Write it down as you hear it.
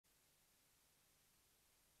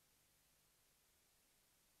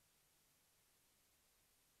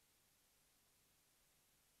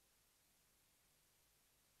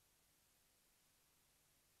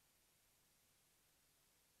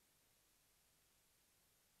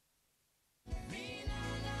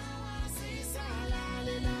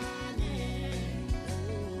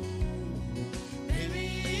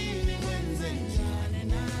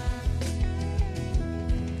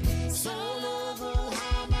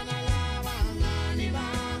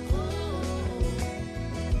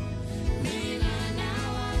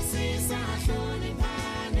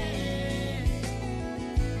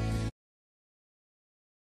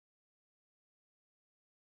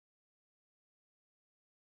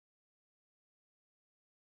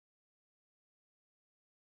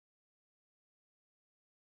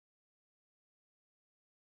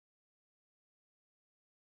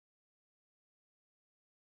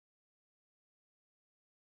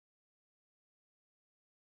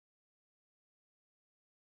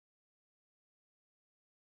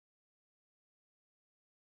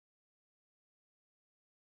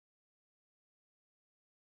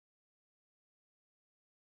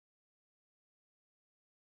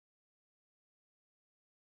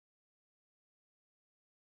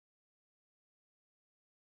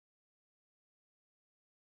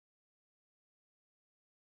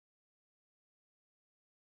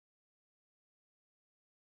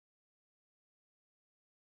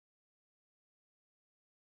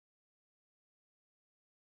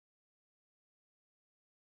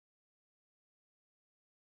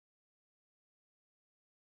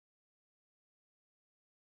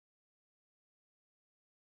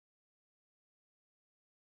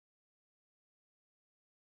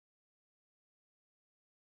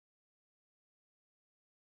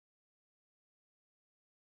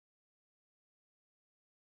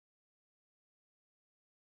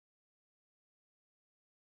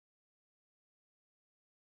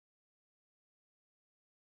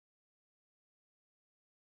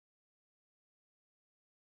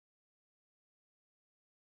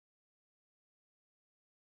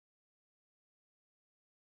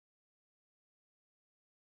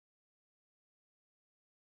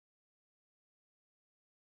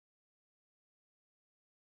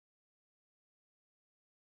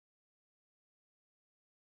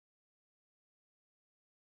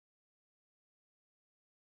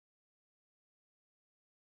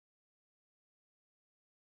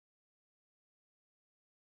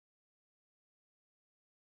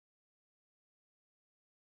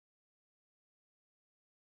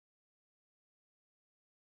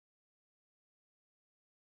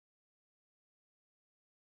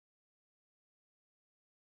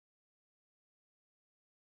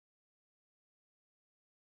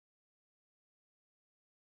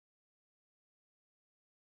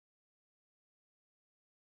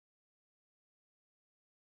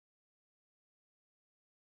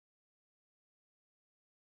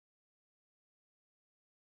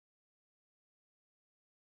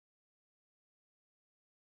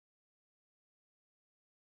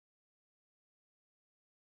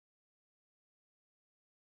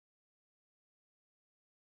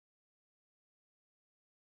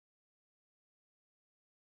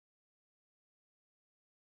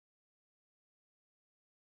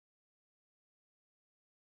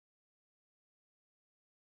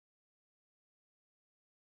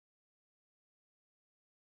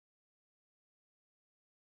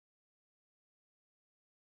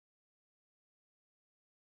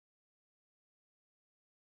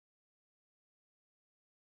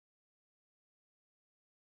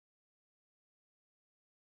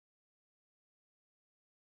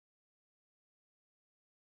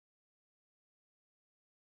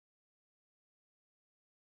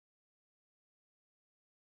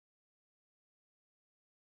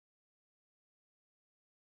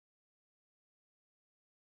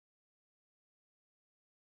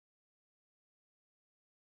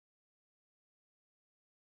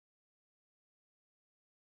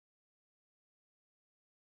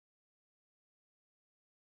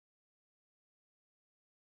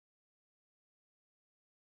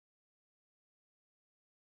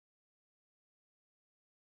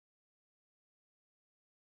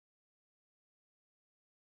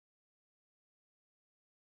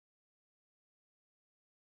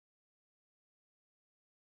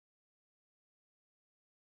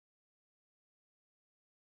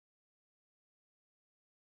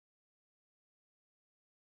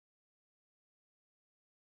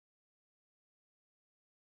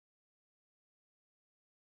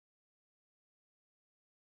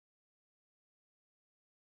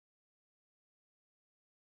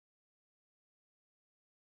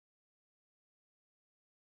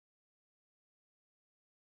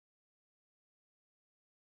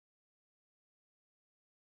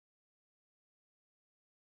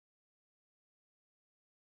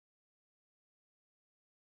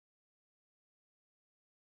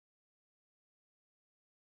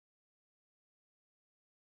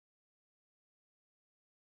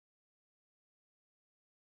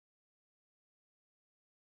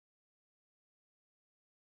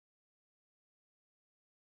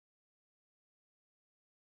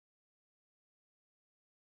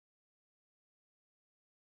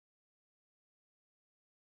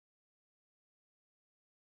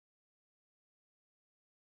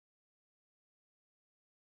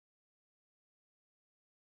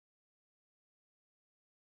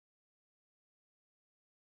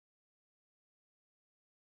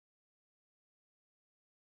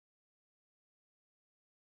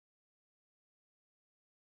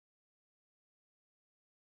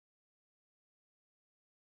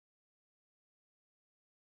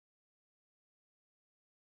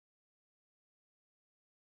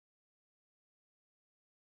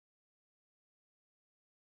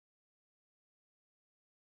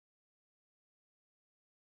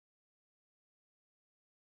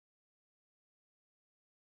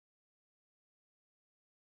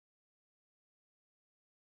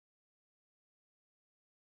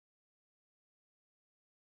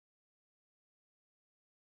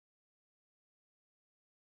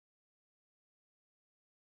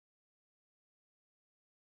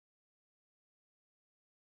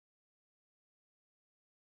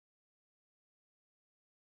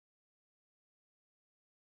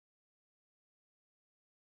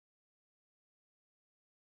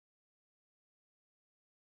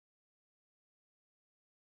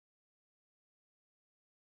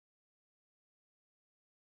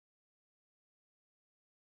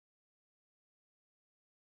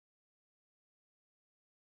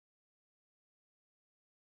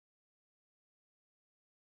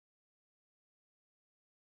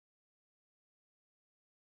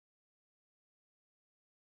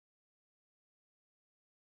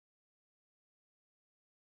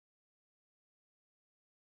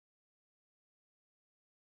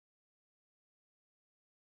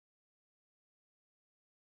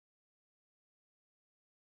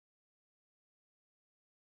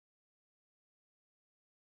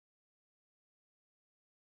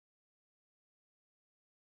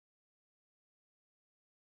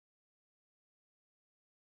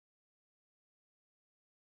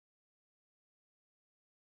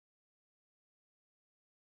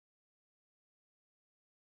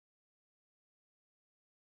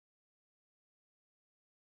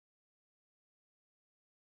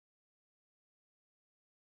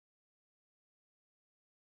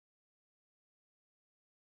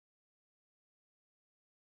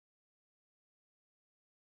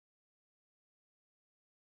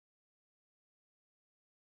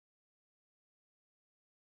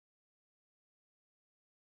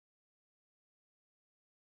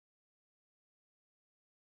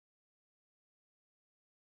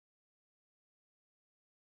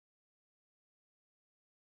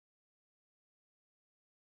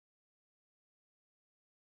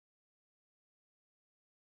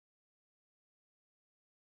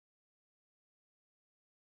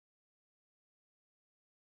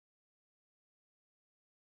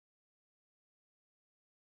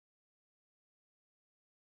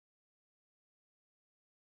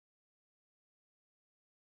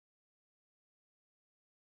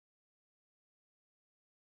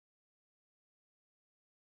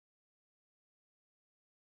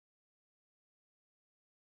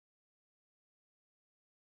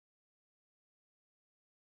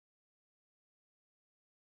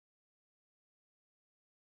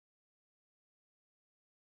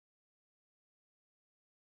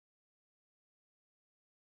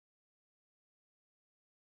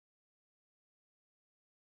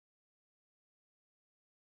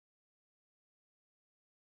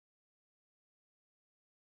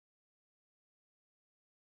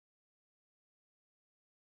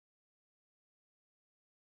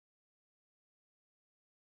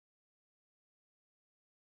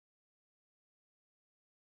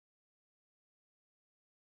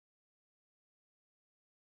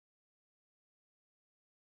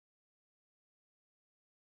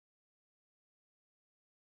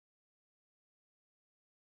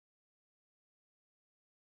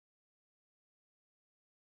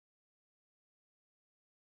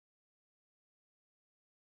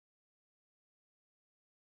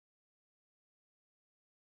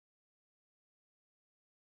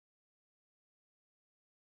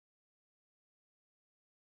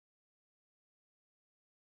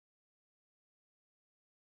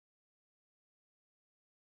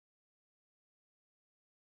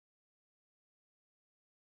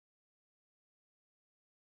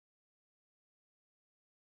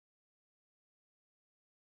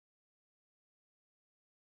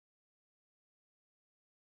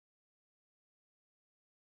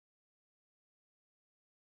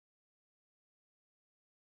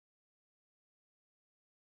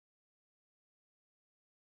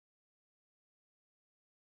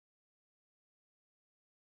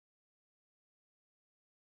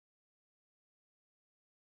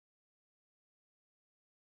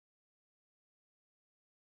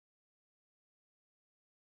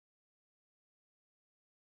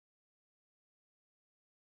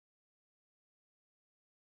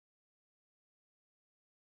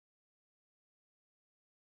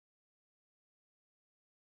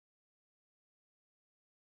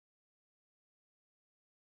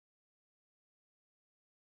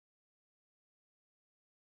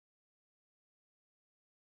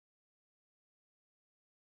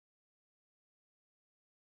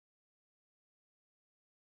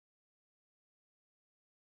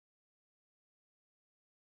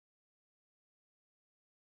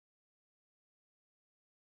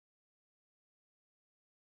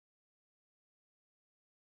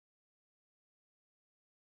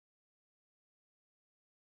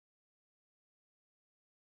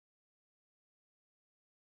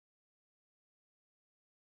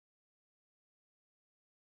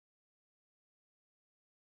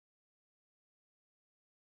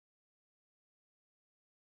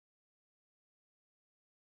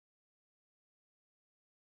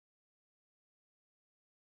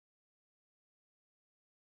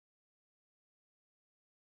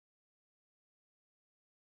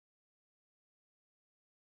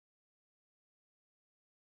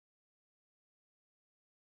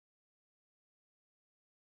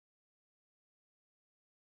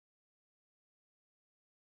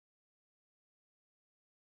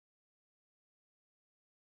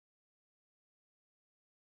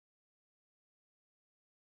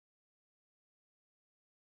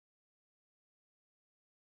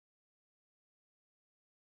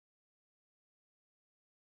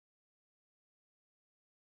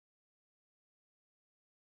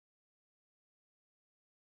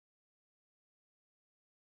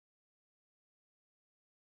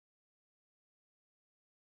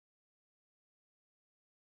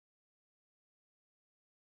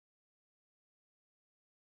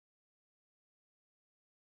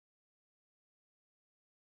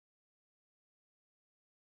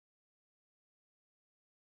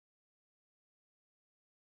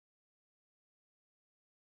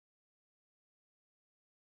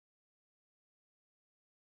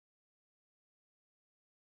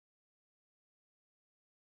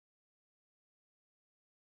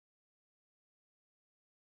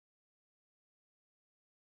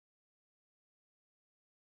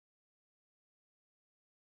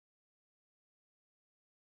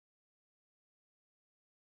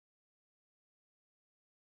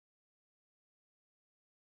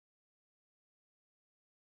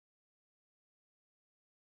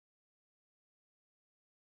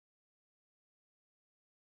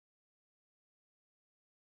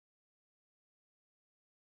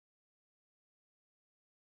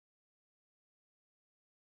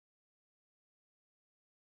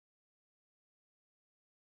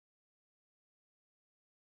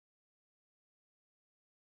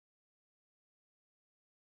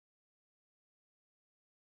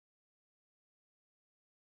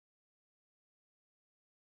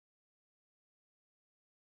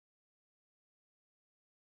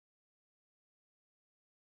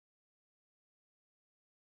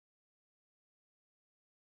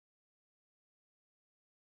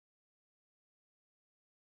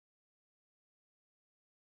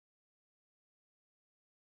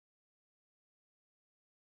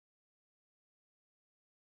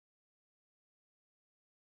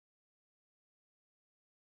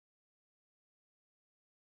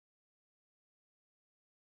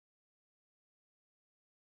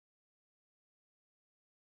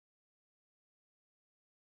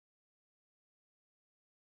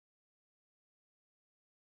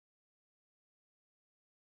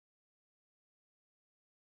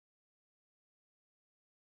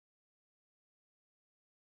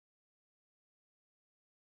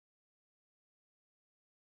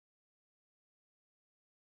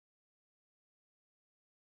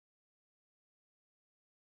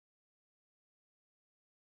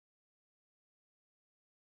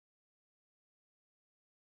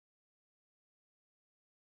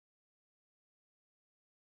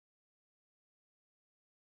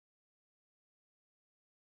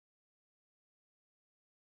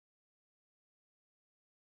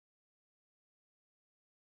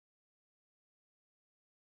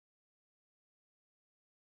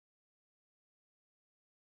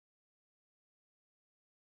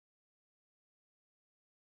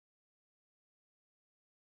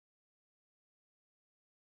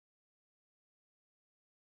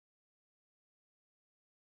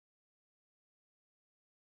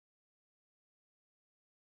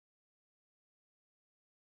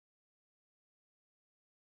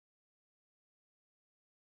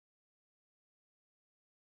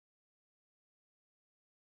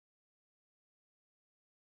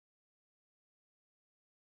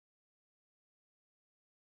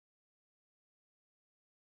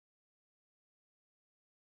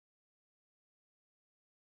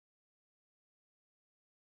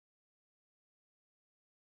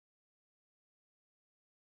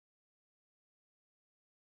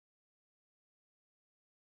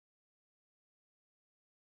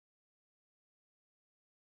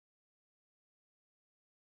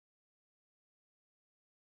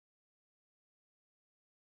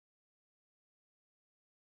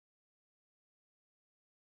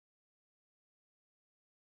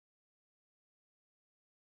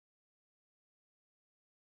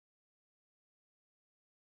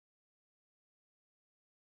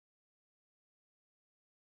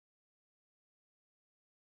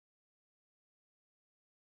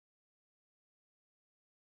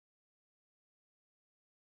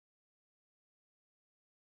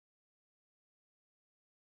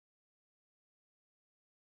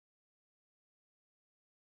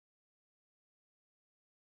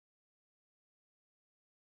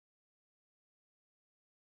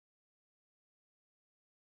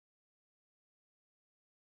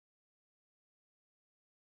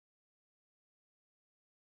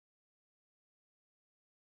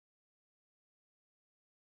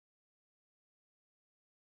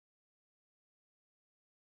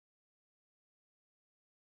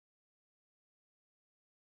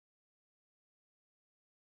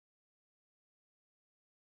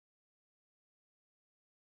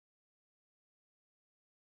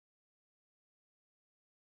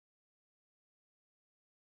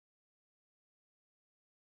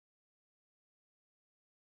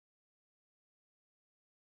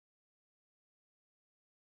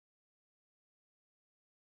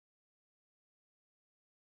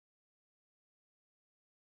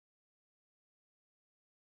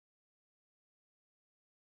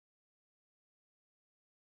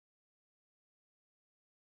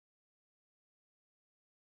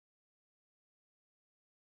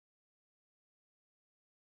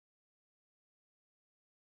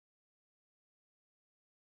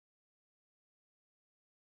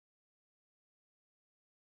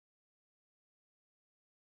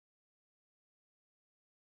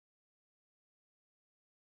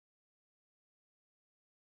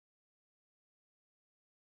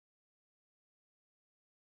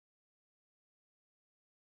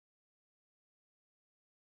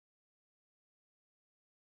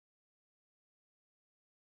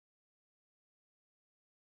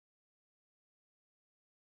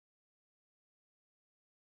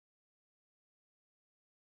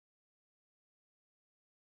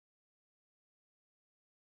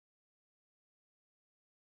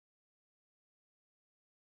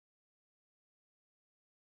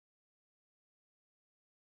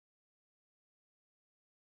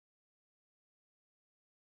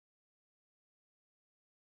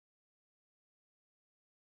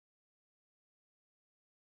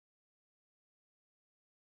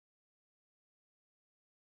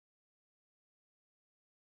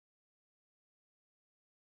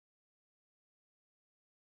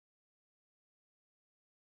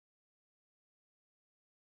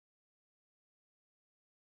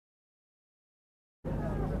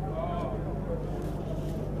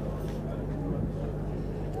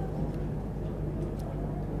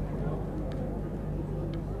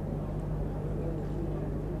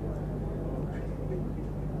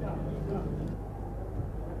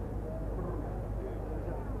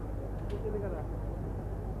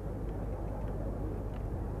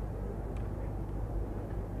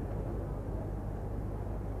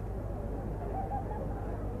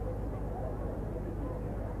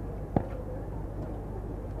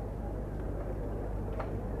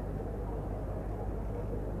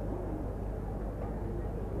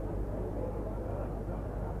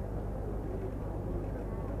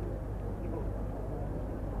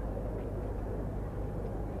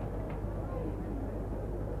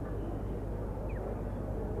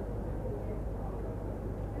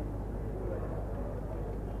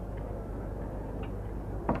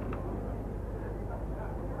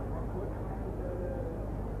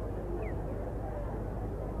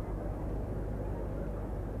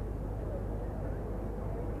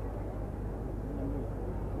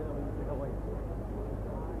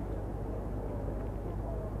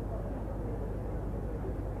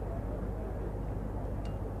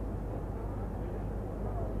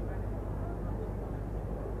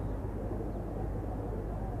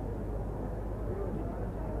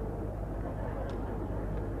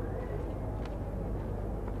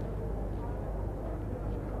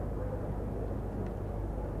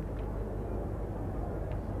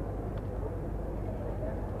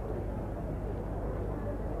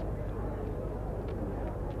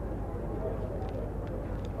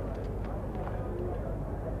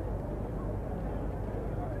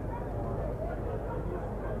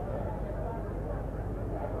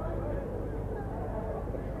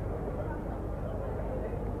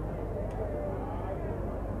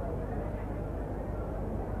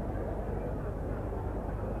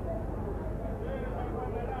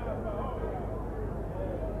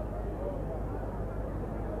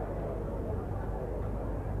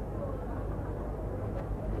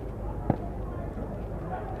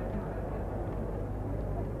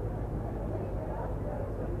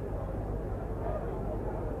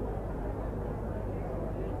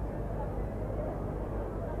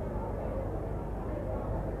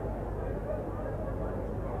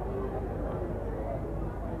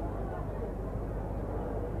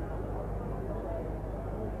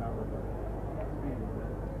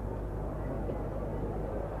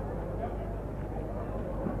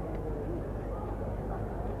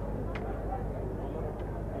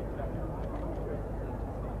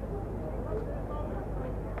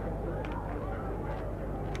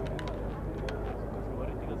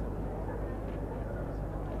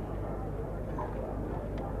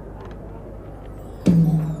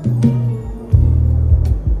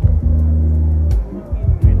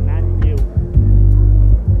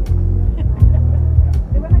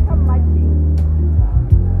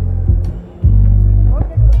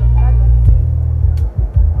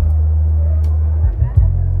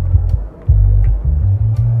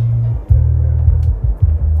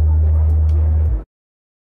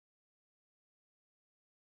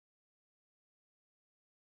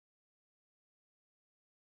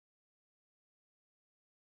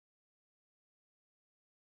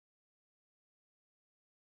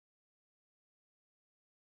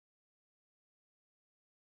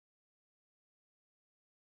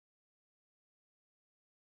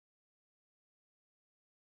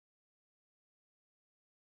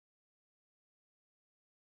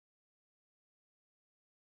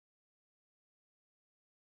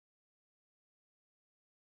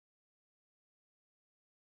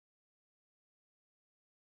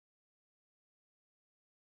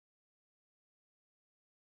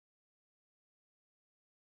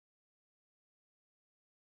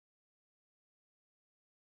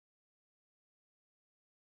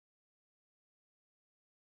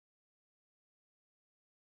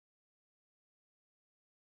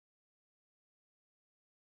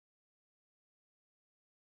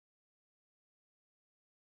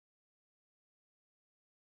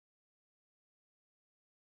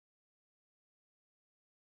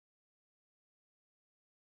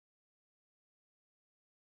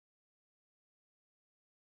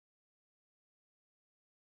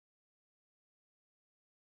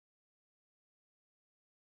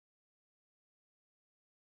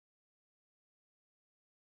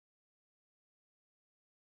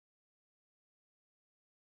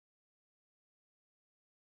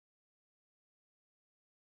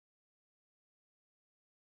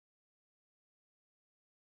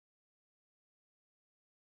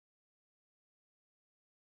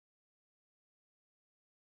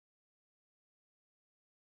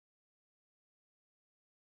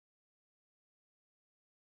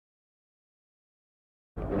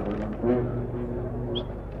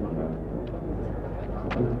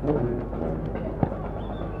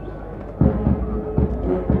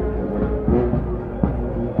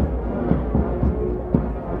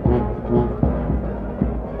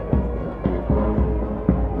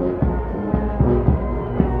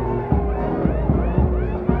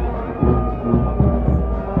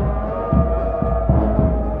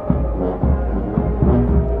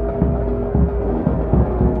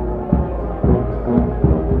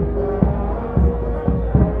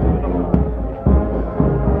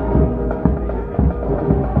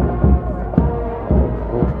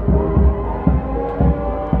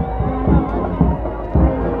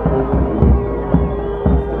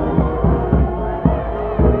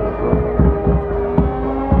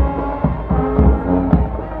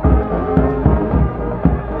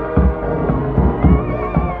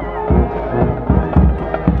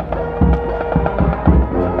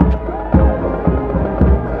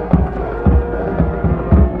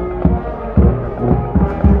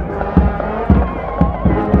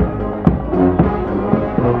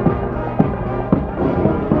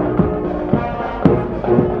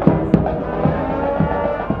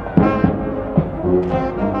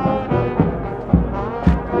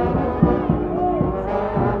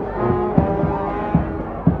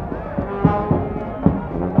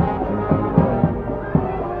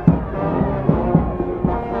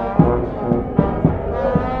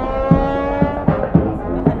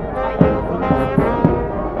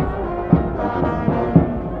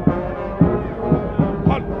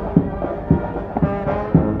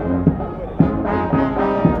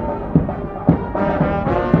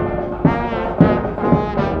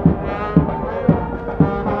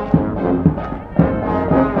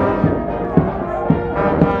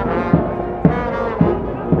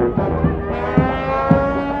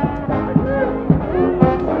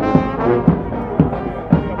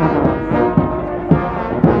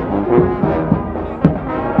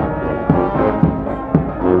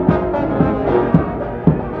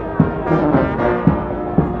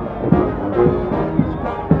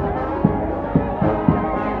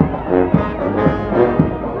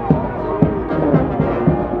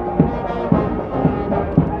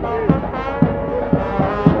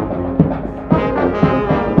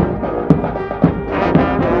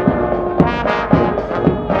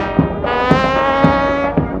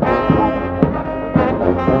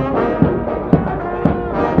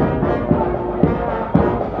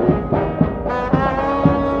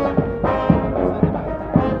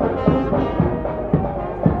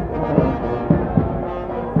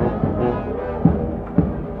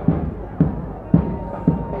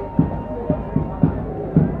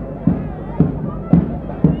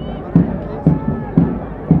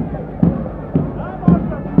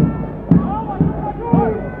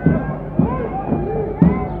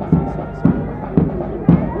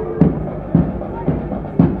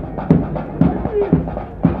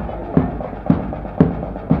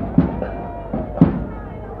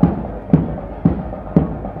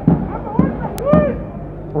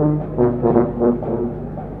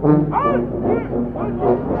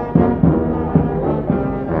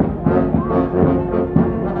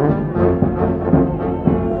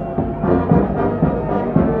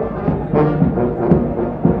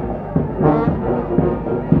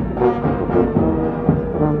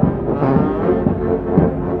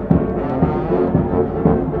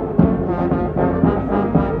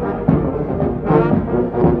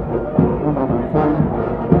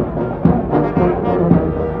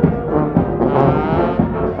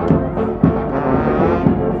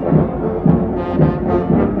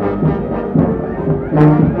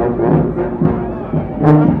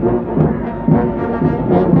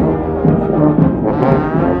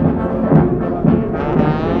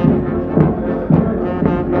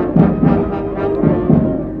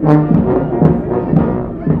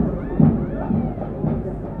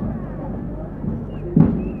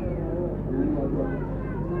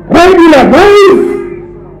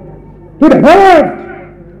To the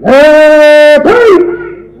left, right,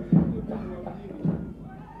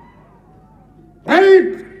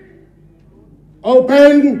 right,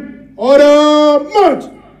 open, order, march.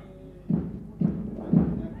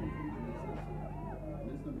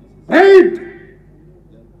 Right,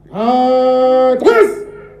 twist.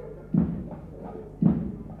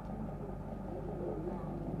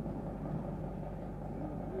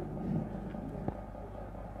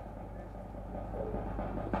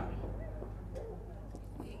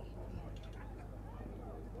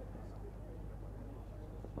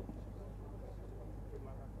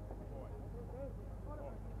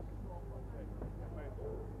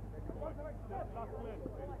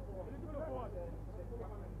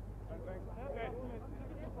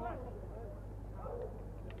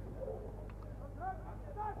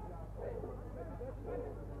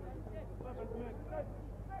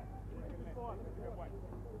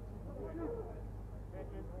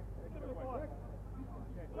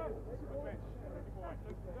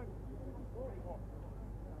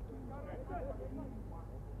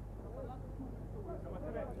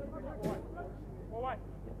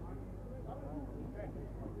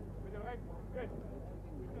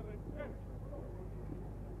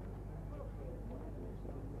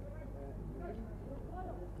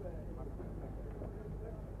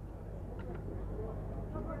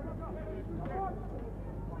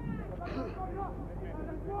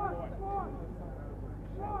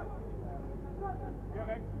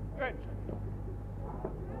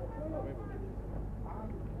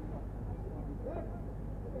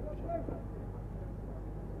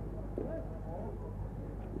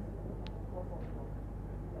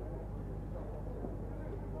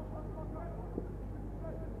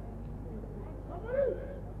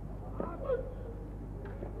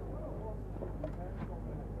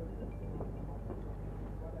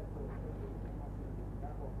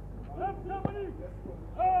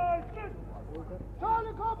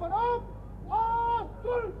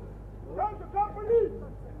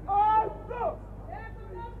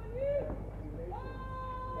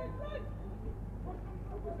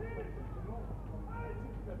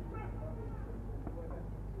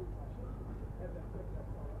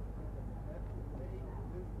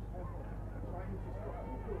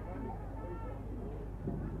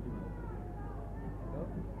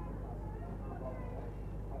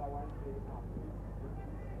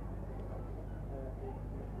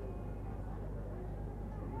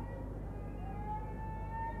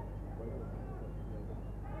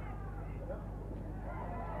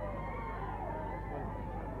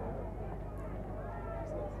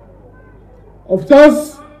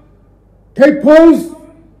 Officers, take post.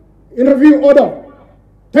 Interview order.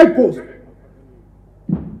 Take post.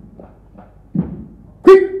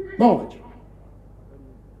 Quick march.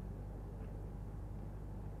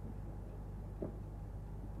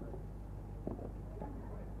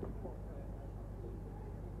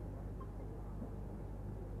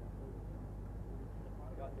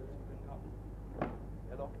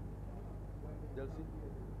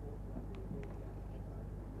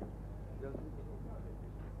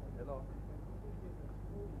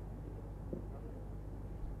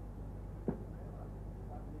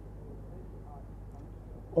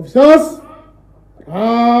 Officers,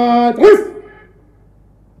 rest.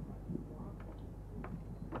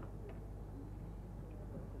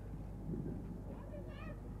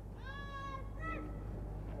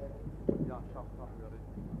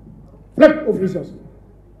 Flag officers,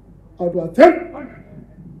 out to attend.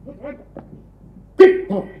 Quick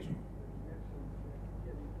march.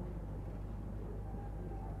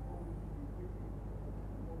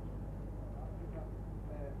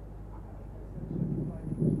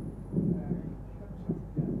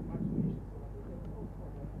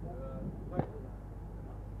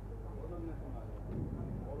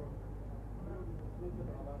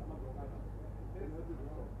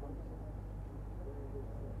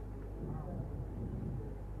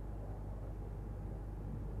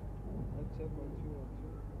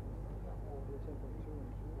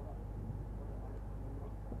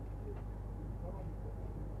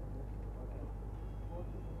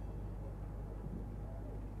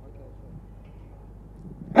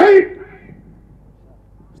 Hey!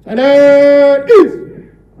 Stand east!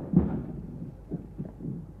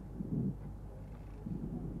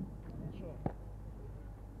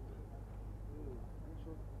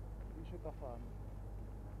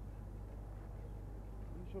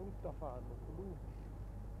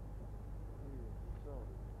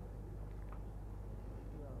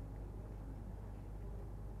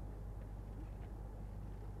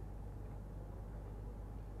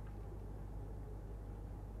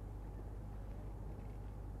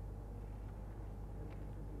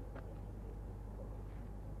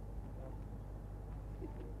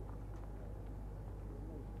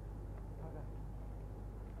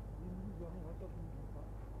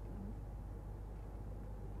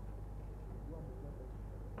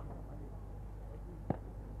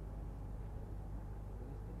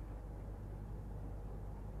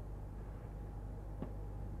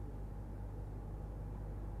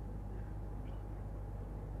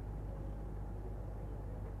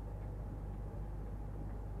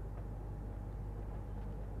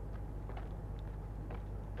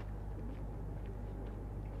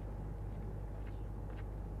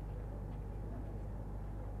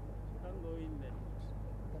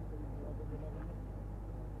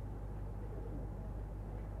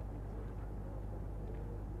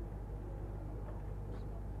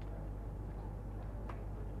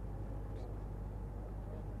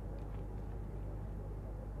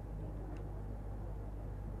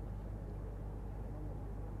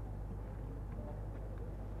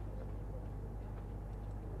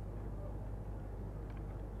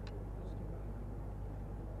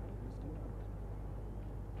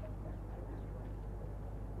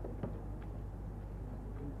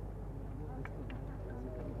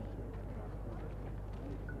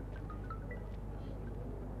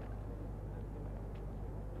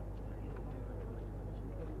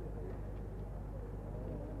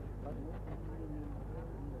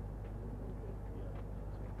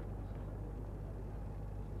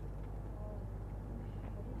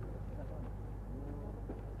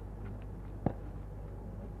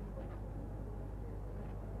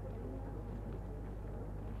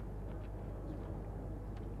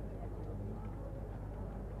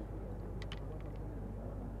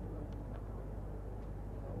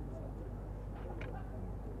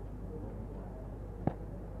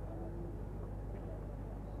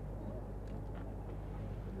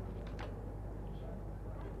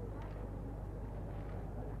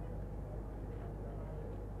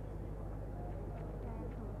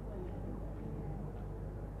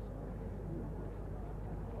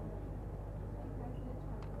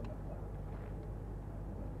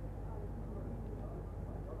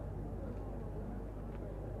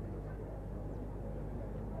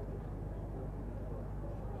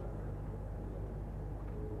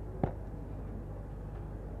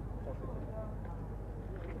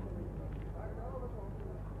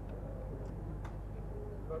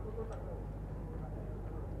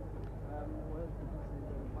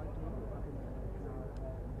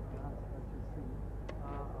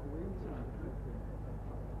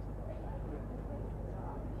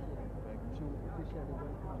 especially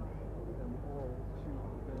welcome them all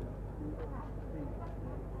to the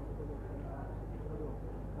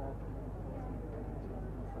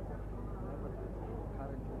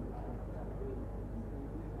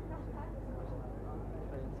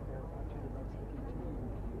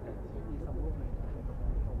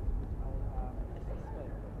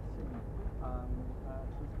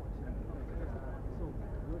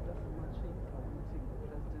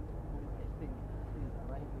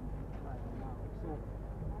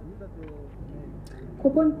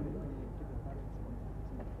Coupon.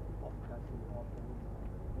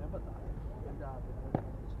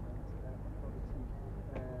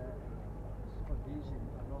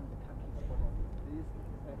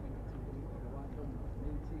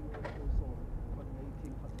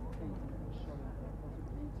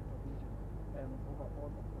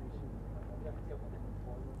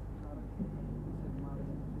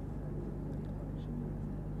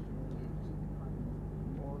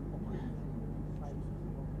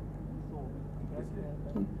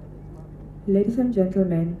 Ladies and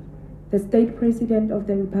gentlemen, the State President of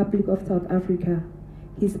the Republic of South Africa,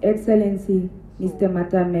 His Excellency Mr.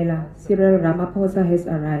 Matamela Cyril Ramaphosa has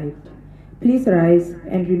arrived. Please rise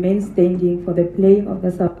and remain standing for the playing of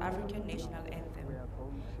the South African national anthem.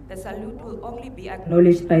 The salute will only be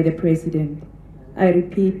acknowledged by the President. I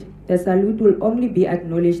repeat, the salute will only be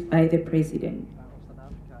acknowledged by the President.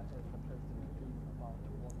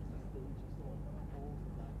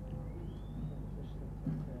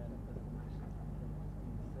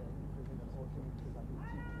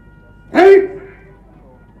 Hey!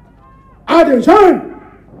 Attention!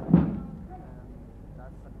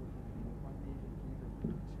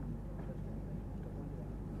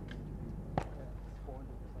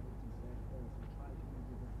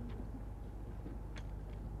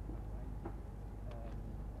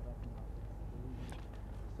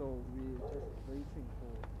 So we're just waiting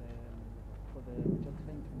for the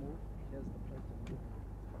gentleman to move. Here's the president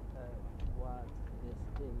towards the stage there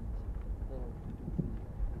to do the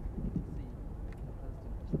see the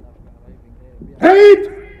president of South Africa arriving there. We are Eight! as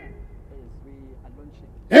we are launching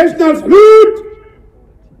National salute!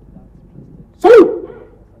 Salute!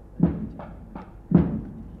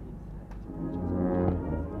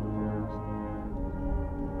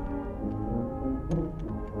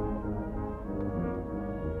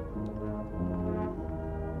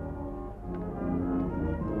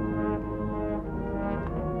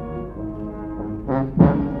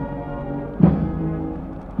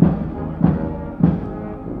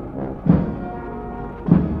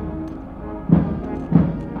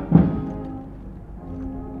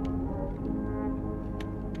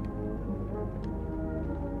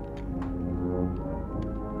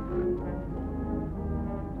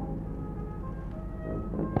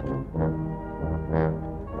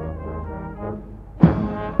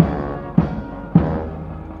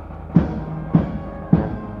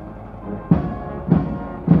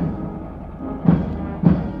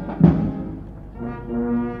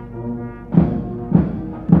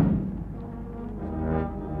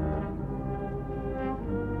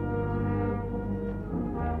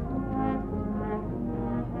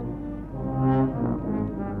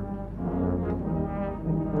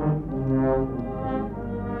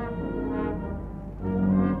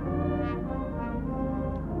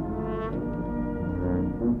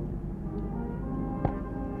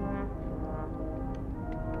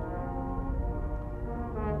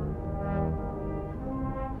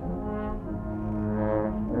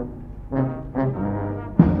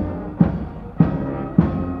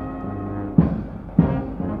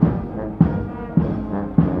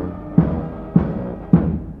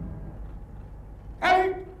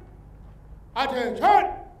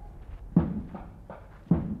 Attention!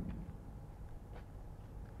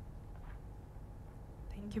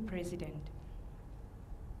 Thank you, President.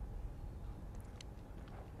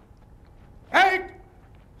 Right!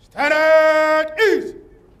 Stand at ease!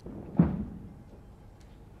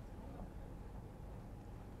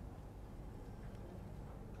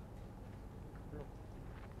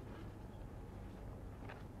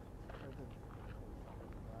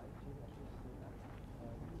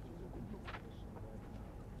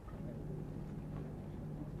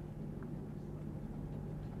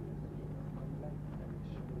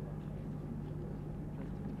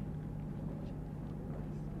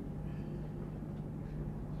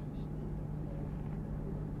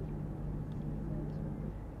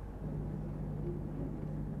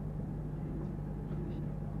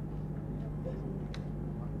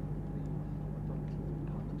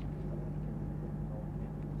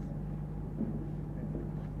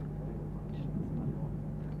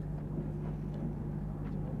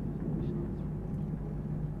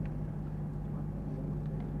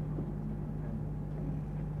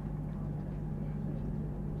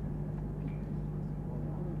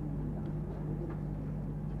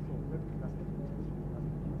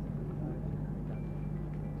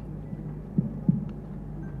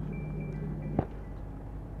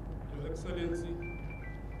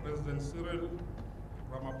 President Cyril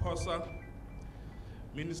Ramaphosa,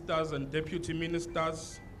 ministers and deputy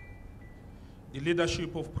ministers, the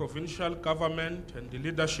leadership of provincial government and the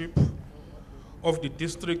leadership of the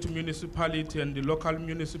district municipality and the local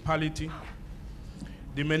municipality,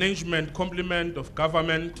 the management complement of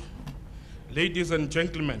government, ladies and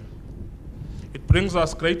gentlemen, it brings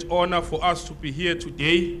us great honor for us to be here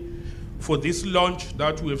today for this launch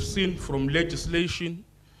that we have seen from legislation,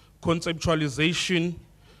 conceptualization,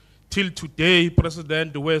 till today,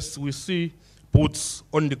 President West, we see boots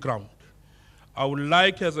on the ground. I would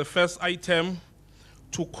like as a first item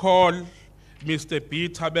to call Mr.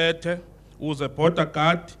 Beitbridge, who is a border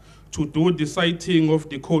guard, to do the citing of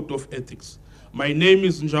the Code of Ethics. My name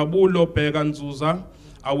is Njabulo Beganzuza.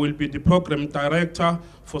 I will be the program director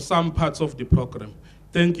for some parts of the program.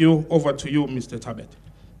 Thank you. Over to you, Mr. Tabet.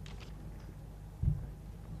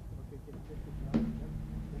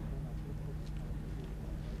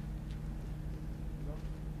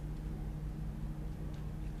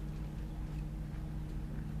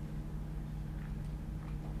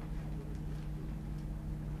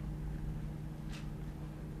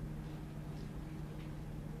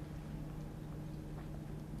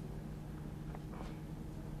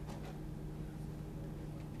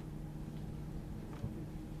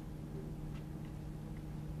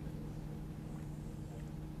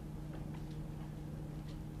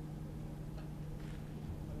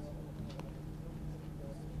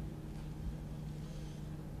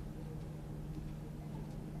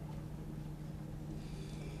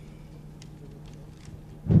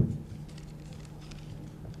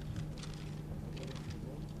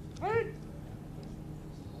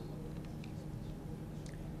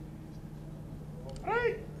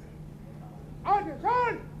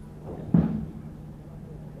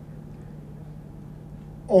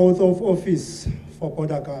 Oath of office for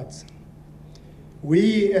border guards.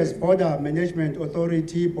 We, as Border Management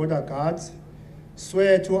Authority border guards,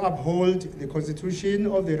 swear to uphold the Constitution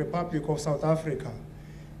of the Republic of South Africa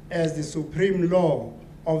as the supreme law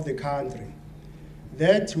of the country,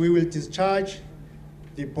 that we will discharge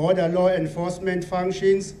the border law enforcement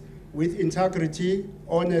functions with integrity,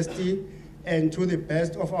 honesty, and to the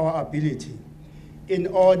best of our ability, in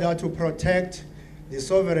order to protect the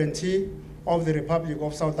sovereignty of the Republic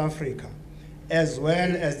of South Africa, as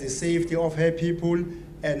well as the safety of her people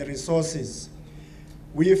and resources.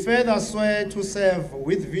 We further swear to serve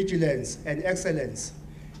with vigilance and excellence,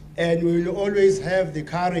 and we will always have the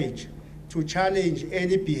courage to challenge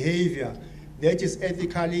any behavior that is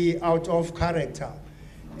ethically out of character,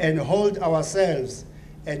 and hold ourselves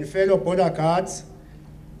and fellow border guards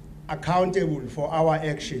accountable for our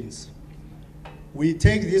actions. We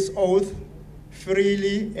take this oath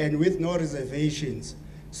freely and with no reservations.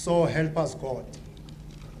 So help us God.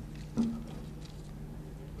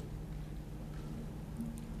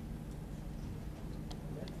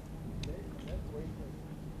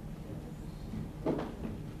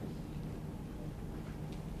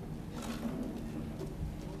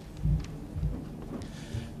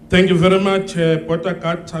 Thank you very much, Border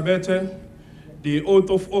Guard Tabete. The oath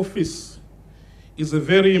of office is a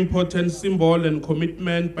very important symbol and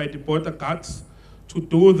commitment by the border guards to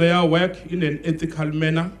do their work in an ethical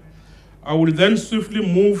manner. I will then swiftly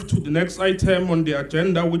move to the next item on the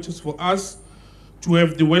agenda, which is for us to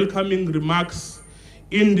have the welcoming remarks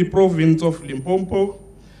in the province of Limpopo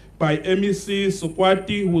by MEC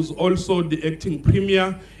Sokwati, who is also the acting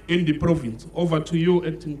premier in the province. Over to you,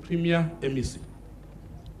 acting premier, MEC.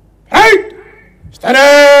 Right! Stand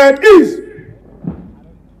at ease!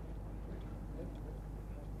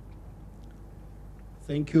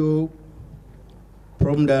 Thank you,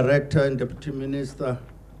 Prom Director and Deputy Minister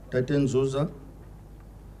Taten Zuza,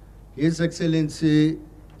 His Excellency,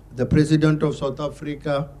 the President of South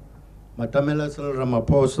Africa, Matamela Cyril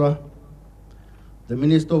Ramaphosa, the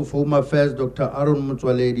Minister of Home Affairs, Dr. Aaron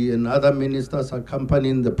Motsoaledi, and other ministers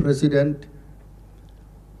accompanying the President,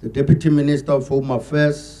 the Deputy Minister of Home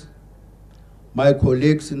Affairs, my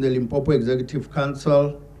colleagues in the Limpopo Executive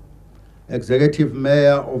Council, Executive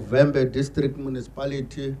Mayor of Vembe District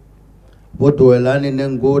Municipality, Bodoelani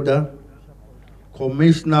Nengoda,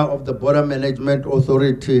 Commissioner of the Border Management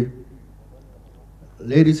Authority,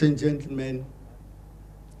 ladies and gentlemen,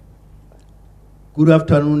 good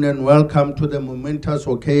afternoon and welcome to the momentous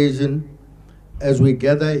occasion as we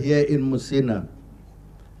gather here in Musina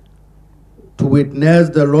to witness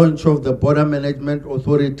the launch of the Border Management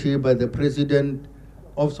Authority by the President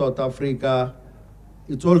of South Africa.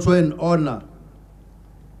 It's also an honor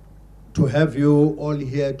to have you all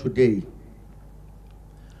here today.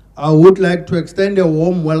 I would like to extend a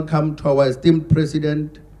warm welcome to our esteemed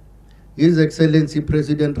President His Excellency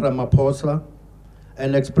President Ramaphosa,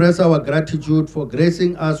 and express our gratitude for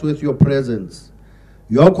gracing us with your presence.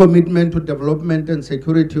 Your commitment to development and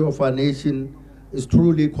security of our nation is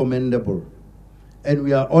truly commendable, and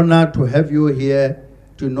we are honored to have you here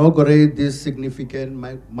to inaugurate this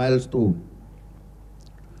significant milestone.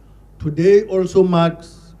 Today also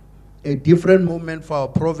marks a different moment for our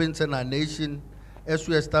province and our nation as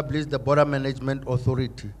we establish the Border Management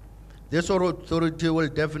Authority. This authority will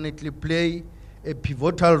definitely play a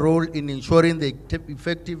pivotal role in ensuring the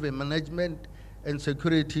effective management and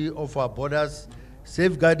security of our borders,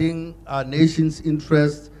 safeguarding our nation's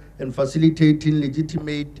interests and facilitating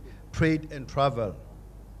legitimate trade and travel.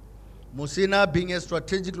 Musina, being a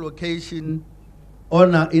strategic location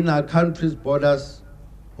in our country's borders,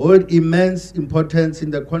 holds immense importance in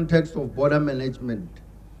the context of border management.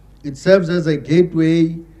 It serves as a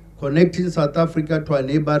gateway connecting South Africa to our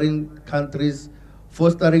neighboring countries,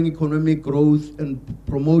 fostering economic growth and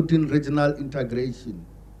promoting regional integration.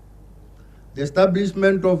 The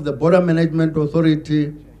establishment of the Border Management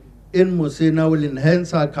Authority in Musina will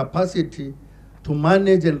enhance our capacity to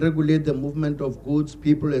manage and regulate the movement of goods,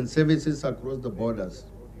 people, and services across the borders.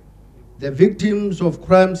 The victims of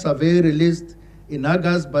crime survey released in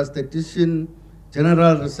August by Statistician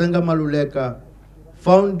General Risenga Maluleka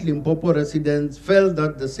found Limpopo residents felt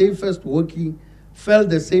the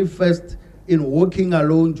safest in walking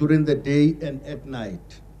alone during the day and at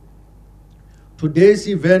night. Today's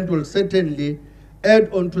event will certainly add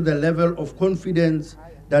on to the level of confidence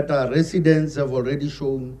that our residents have already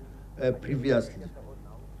shown previously.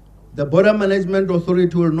 The Border Management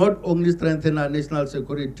Authority will not only strengthen our national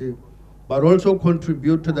security, but also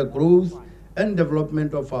contribute to the growth and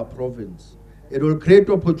development of our province. It will create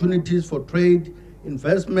opportunities for trade,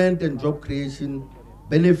 investment, and job creation,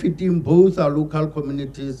 benefiting both our local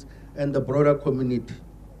communities and the broader community.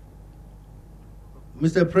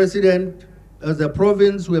 Mr. President, as a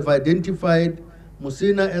province, we have identified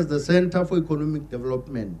Musina as the center for economic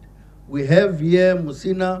development. We have here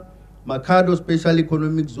Musina Makado Special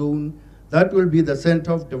Economic Zone that will be the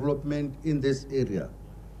center of development in this area.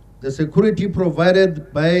 The security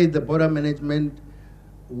provided by the border management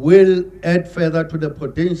will add further to the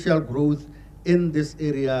potential growth in this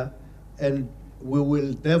area, and we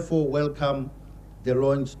will therefore welcome the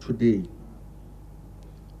launch today.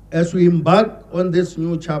 As we embark on this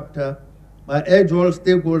new chapter, I urge all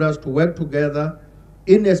stakeholders to work together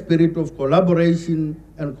in a spirit of collaboration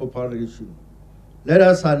and cooperation. Let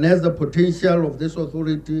us harness the potential of this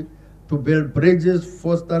authority to build bridges,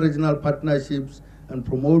 foster regional partnerships, and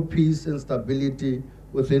promote peace and stability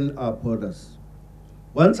within our borders.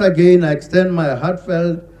 Once again, I extend my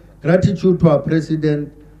heartfelt gratitude to our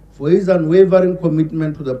President for his unwavering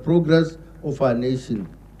commitment to the progress of our nation.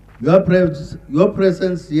 Your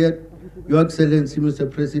presence here, Your Excellency, Mr.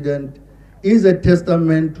 President, is a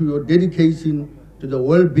testament to your dedication to the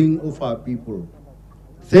well-being of our people.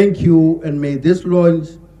 Thank you, and may this launch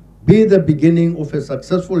be the beginning of a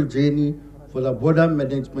successful journey for the Border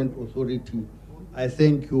Management Authority. I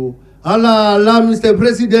thank you. Allah, Allah, Mr.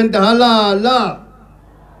 President, Allah, Allah.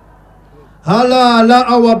 Allah, Allah,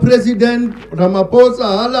 our President Ramaphosa,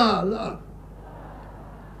 Allah, Allah.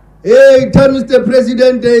 Eita, Mr.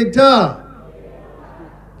 President, Eita.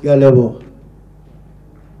 Kialebo.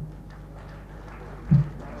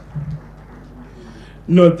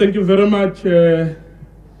 No, thank you very much,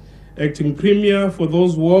 Acting Premier, for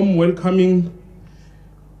those warm, welcoming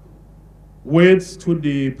words to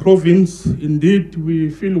the province. Indeed, we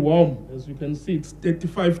feel warm. As you can see, it's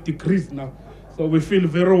 35 degrees now. So we feel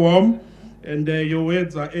very warm, and your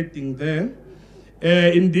words are adding there.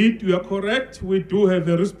 Indeed, you are correct. We do have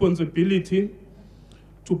a responsibility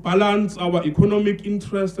to balance our economic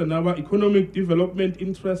interests and our economic development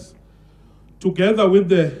interests together with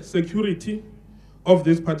the security of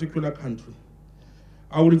this particular country.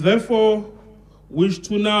 I will therefore wish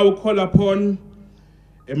to now call upon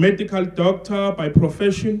a medical doctor by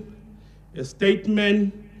profession, a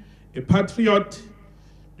statesman, a patriot,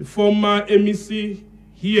 the former MEC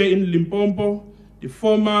here in Limpopo, the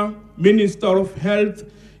former Minister of Health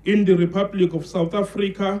in the Republic of South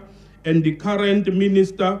Africa, and the current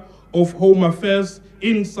Minister of Home Affairs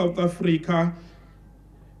in South Africa,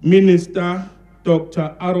 Minister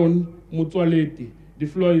Dr. Aaron Motsoaledi. The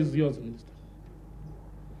floor is yours, Minister.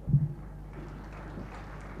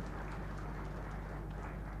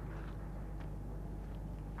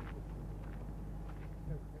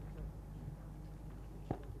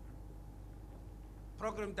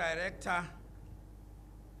 Program Director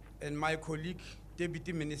and my colleague,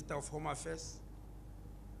 Deputy Minister of Home Affairs,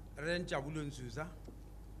 Ren Jabulo Nzuza,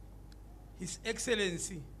 His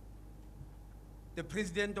Excellency, the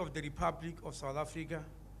President of the Republic of South Africa,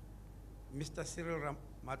 Mr. Cyril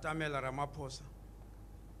Ramaphosa,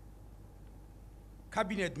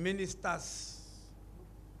 Cabinet Ministers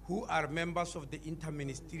who are members of the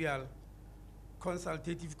Interministerial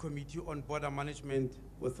Consultative Committee on Border Management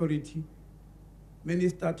Authority,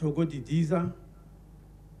 Minister Togo Didiza,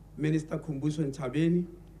 Minister Kumbuso Ntabeni,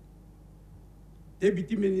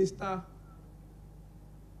 Deputy Minister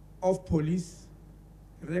of Police,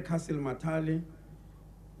 Rekasil Matale,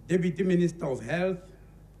 Deputy Minister of Health,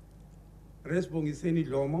 Resbongiseni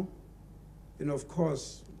Lomo, and of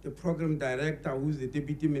course, the Program Director, who's the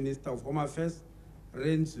Deputy Minister of Home Affairs,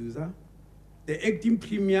 Ren Zuza, the Acting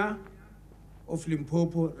Premier of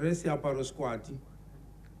Limpopo, Resi Aparosquati,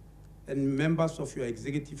 and members of your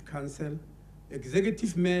Executive Council,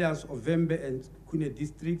 Executive Mayors of Vembe and Kune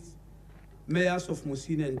Districts, Mayors of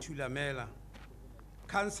Musina and Chulamela,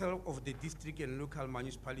 Council of the District and Local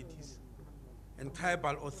Municipalities, and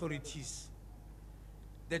Tribal Authorities,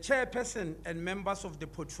 the Chairperson and members of the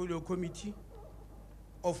Portfolio Committee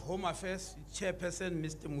of Home Affairs, Chairperson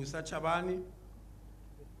Mr. Musa Chabani,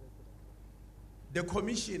 the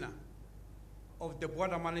Commissioner of the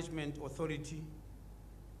Border Management Authority,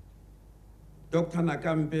 Dr.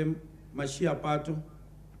 Nakambe Mashia Pato,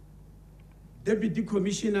 Deputy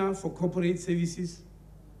Commissioner for Corporate Services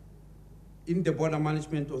in the Border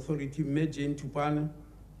Management Authority, Jane Tupana,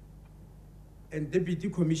 and Deputy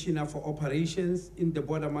Commissioner for Operations in the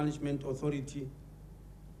Border Management Authority,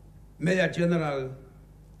 Mayor General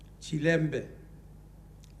Chilembe,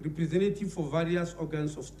 representative for various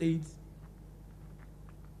organs of state,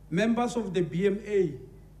 members of the BMA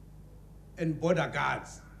and border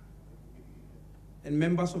guards, and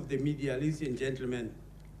members of the media, ladies and gentlemen.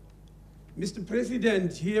 Mr.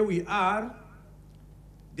 President, here we are.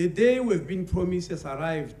 The day we've been promised has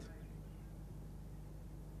arrived.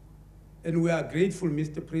 And we are grateful,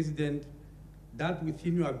 Mr. President, that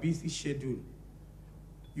within your busy schedule,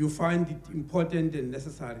 you find it important and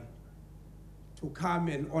necessary to come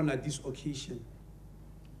and honor this occasion.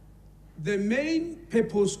 The main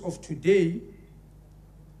purpose of today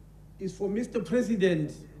is for Mr.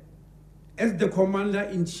 President, as the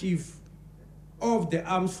Commander-in-Chief of the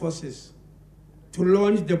Armed Forces, to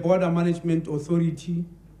launch the Border Management Authority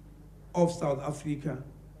of South Africa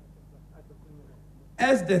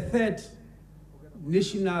as the third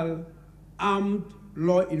national armed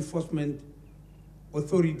law enforcement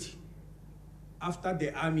authority after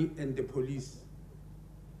the army and the police.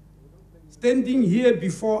 Standing here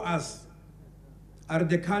before us are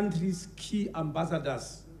the country's key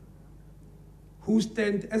ambassadors who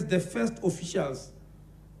stand as the first officials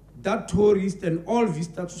that tourists and all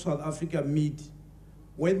visitors to South Africa meet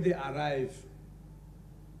when they arrive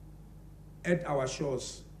at our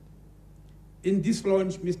shores. In this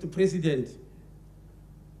launch, Mr. President,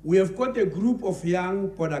 we have got a group of young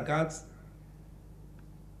border guards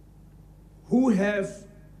who have,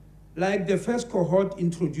 like the first cohort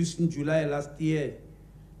introduced in July last year,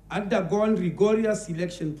 undergone rigorous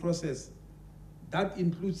selection process that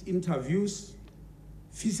includes interviews,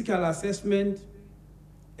 physical assessment,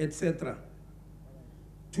 etc.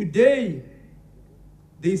 Today,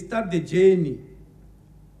 they start the journey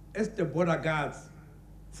as the border guards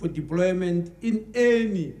for deployment in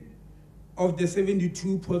any of the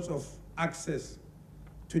 72 ports of access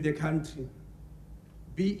to the country,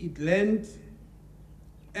 be it land,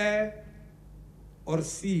 air, or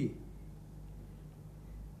sea.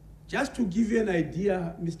 Just to give you an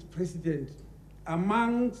idea, Mr. President,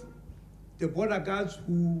 among the border guards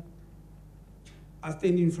who are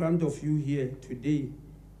standing in front of you here today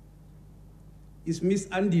is Miss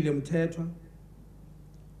Andile Mtetwa,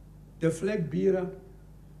 the flag bearer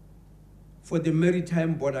for the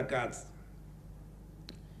Maritime Border Guards.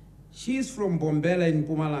 She is from Bombela in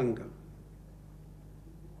Mpumalanga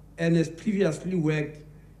and has previously worked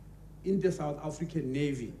in the South African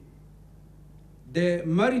Navy. The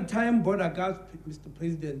Maritime Border Guards, Mr.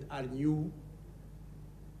 President, are new.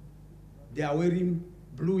 They are wearing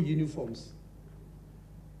blue uniforms.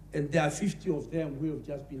 And there are 50 of them who have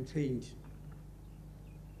just been trained.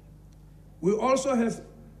 We also have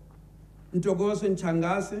Ntokozo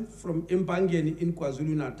Nchangase from Impangeni in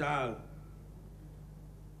KwaZulu-Natal,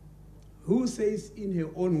 who says in her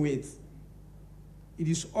own words, it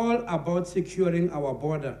is all about securing our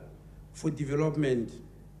border for development.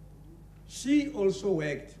 She also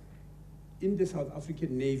worked in the South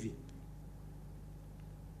African Navy.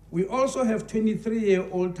 We also have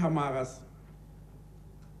 23-year-old Tamaras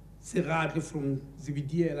Serate from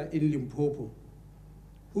Zibidiela in Limpopo,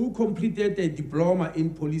 who completed a diploma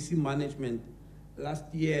in policy management last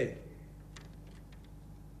year.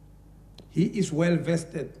 He is well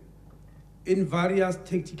vested in various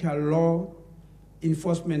tactical law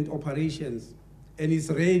enforcement operations and is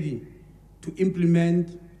ready to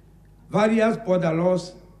implement various border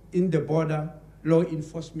laws in the border law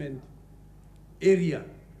enforcement area.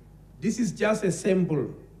 This is just a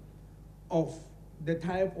sample of the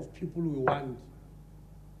type of people we want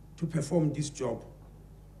to perform this job.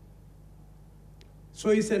 So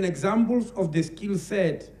it's an example of the skill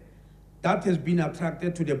set that has been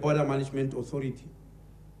attracted to the Border Management Authority.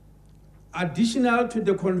 Additional to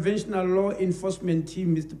the conventional law enforcement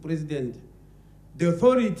team, Mr. President, the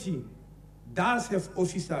authority does have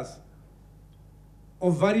officers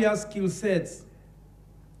of various skill sets,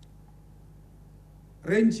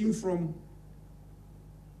 ranging from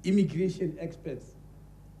immigration experts.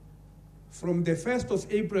 From the 1st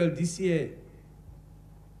of April this year,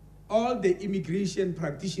 all the immigration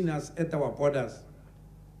practitioners at our borders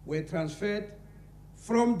were transferred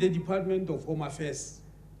from the Department of Home Affairs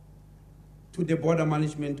to the Border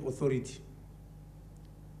Management Authority.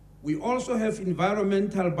 We also have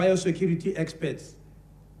environmental biosecurity experts.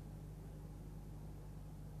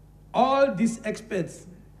 All these experts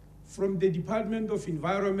from the Department of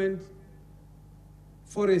Environment,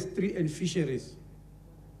 Forestry and Fisheries,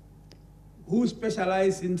 who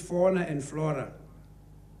specialize in fauna and flora,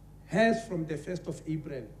 has from the 1st of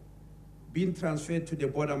April been transferred to the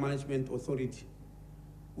Border Management Authority.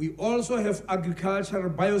 We also have agricultural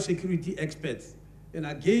biosecurity experts. And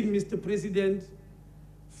again, Mr. President,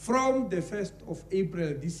 from the 1st of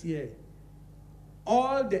April this year,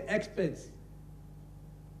 all the experts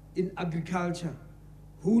in agriculture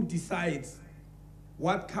who decides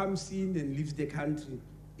what comes in and leaves the country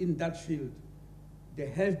in that field, they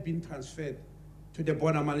have been transferred to the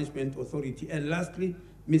Border Management Authority. And lastly,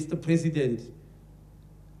 Mr. President,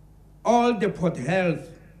 all the port health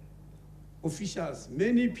officials,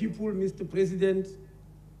 many people, Mr. President,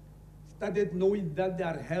 started knowing that there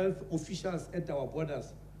are health officials at our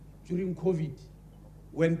borders during COVID,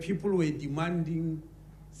 when people were demanding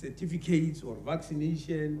certificates or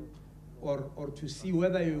vaccination, or to see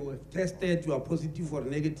whether you have tested, you are positive or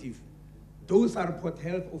negative. Those are port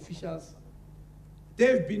health officials.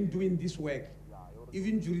 They've been doing this work,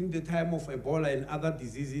 even during the time of Ebola and other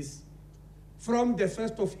diseases. From the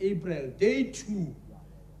 1st of April, they too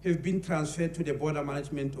have been transferred to the Border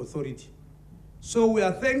Management Authority. So we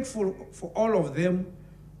are thankful for all of them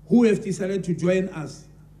who have decided to join us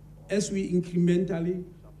as we incrementally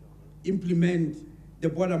implement the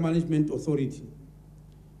Border Management Authority.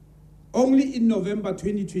 Only in November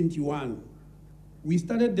 2021, we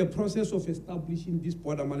started the process of establishing this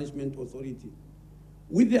Border Management Authority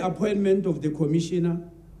with the appointment of the commissioner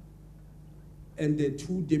and the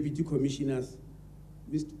 2 deputy commissioners,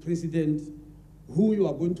 Mr. President, who you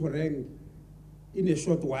are going to rank in a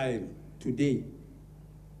short while today.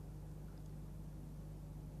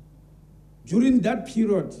 During that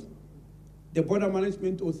period, the Border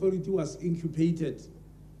Management Authority was incubated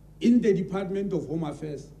in the Department of Home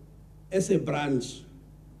Affairs as a branch.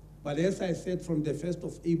 But as I said, from the 1st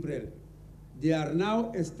of April, they are now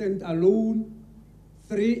a standalone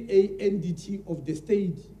 3A entity of the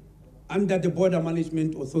state under the Border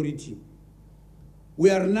Management Authority. We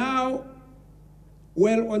are now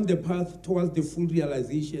well on the path towards the full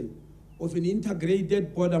realization of an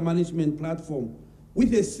integrated border management platform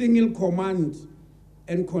with a single command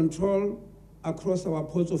and control across our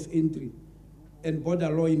ports of entry and border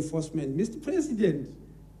law enforcement. Mr. President,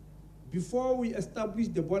 before we establish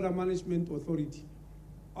the Border Management Authority,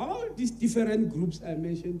 all these different groups I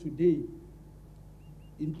mentioned today,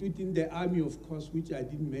 including the Army, of course, which I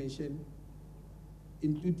didn't mention,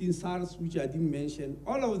 including SARS, which I didn't mention,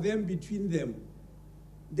 all of them between them,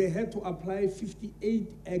 they had to apply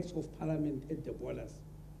 58 acts of parliament at the borders.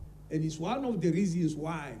 And it's one of the reasons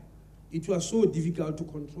why it was so difficult to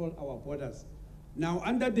control our borders. Now,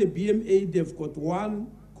 under the BMA, they've got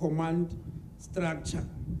one command structure.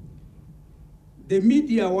 The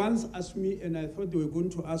media once asked me, and I thought they were going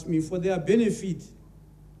to ask me for their benefit.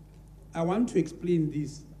 I want to explain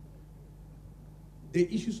this.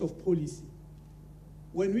 The issues of policy.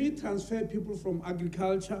 When we transfer people from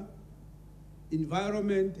agriculture,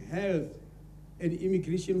 environment, health, and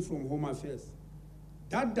immigration from Home Affairs,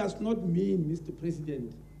 that does not mean, Mr.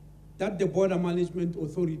 President, that the Border Management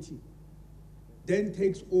Authority then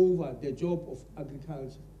takes over the job of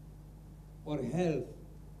agriculture or health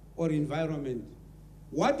or environment.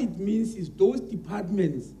 What it means is those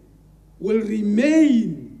departments will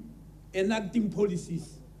remain enacting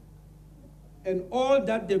policies, and all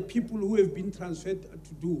that the people who have been transferred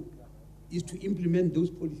to do is to implement those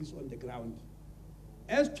policies on the ground.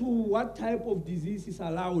 As to what type of disease is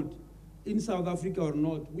allowed in South Africa or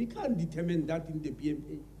not. We can't determine that in the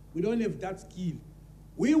BMA. We don't have that skill.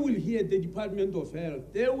 We will hear the Department of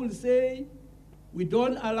Health. They will say, we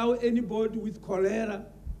don't allow anybody with cholera.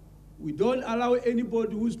 We don't allow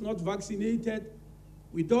anybody who's not vaccinated.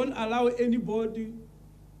 We don't allow anybody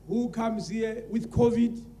who comes here with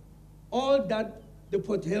COVID. All that the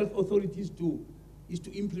Port Health authorities do is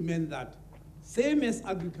to implement that. Same as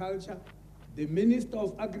agriculture, the Minister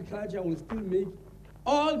of Agriculture will still make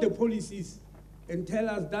all the policies and tell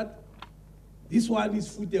us that this one is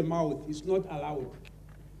foot and mouth, it's not allowed.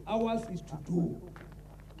 Ours is to do.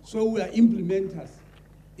 So we are implementers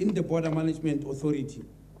in the Border Management Authority.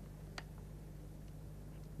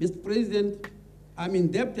 Mr. President, I'm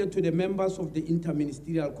indebted to the members of the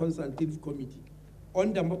Interministerial Consultative Committee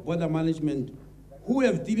on the Border Management who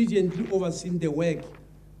have diligently overseen the work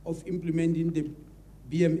of implementing the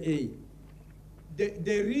BMA.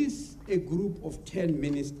 There is a group of 10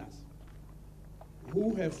 ministers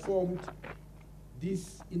who have formed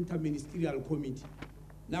this interministerial committee.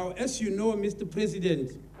 Now, as you know, Mr.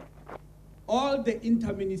 President, all the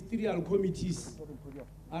interministerial committees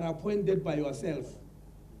are appointed by yourself.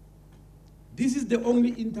 This is the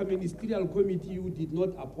only interministerial committee you did not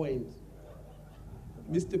appoint,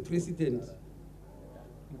 Mr. President,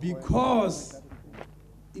 because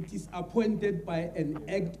it is appointed by an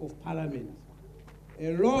act of parliament.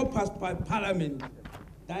 A law passed by parliament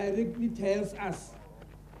directly tells us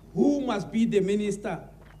who must be the minister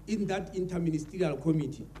in that interministerial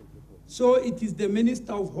committee. So it is the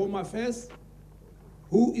Minister of Home Affairs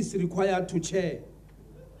who is required to chair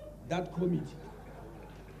that committee.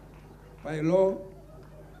 By law,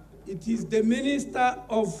 it is the Minister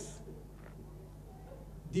of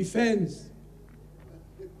Defense,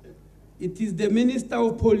 it is the Minister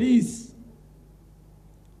of Police,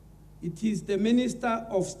 it is the Minister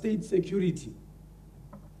of State Security,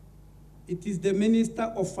 it is the Minister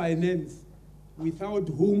of Finance, without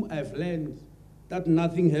whom I've learned that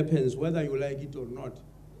nothing happens, whether you like it or not.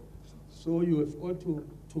 So you have got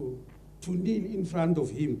to kneel in front of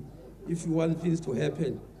him if you want things to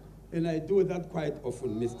happen. And I do that quite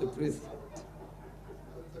often, Mr. President.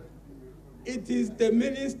 It is the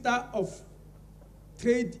Minister of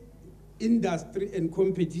Trade, Industry and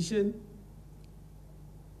Competition.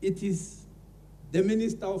 It is the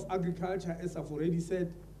Minister of Agriculture, as I've already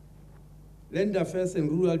said, Land Affairs and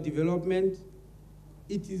Rural Development.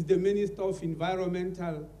 It is the Minister of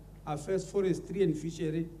Environmental Affairs, Forestry and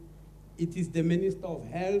Fishery. It is the Minister of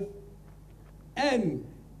Health, and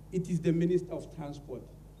it is the Minister of Transport.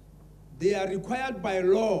 They are required by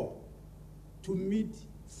law to meet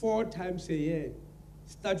 4 times a year,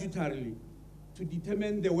 statutorily, to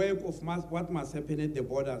determine the work of what must happen at the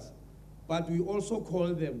borders. But we also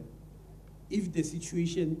call them if the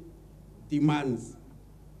situation demands.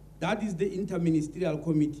 That is the Interministerial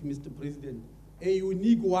Committee, Mr. President, a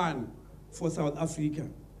unique one for South Africa.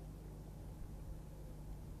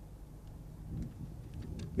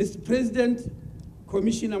 Mr. President,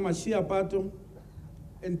 Commissioner Mashia Pato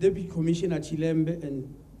and Deputy Commissioner Chilembe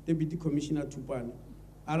and Deputy Commissioner Tupane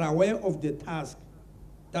are aware of the task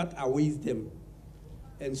that awaits them.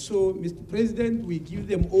 And so, Mr. President, we give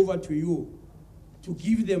them over to you to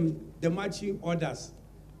give them the marching orders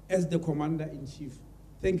as the Commander-in-Chief.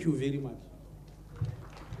 Thank you very much.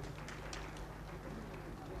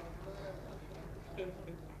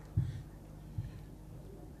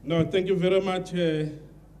 No, thank you very much,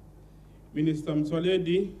 Minister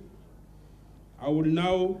Mswaledi. I will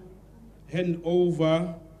now hand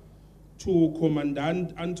over to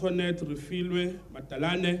Commandant Antoinette Refilwe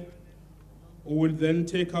Matalane, who will then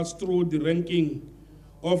take us through the ranking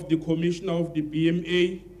of the Commissioner of the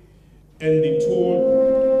BMA and the tool.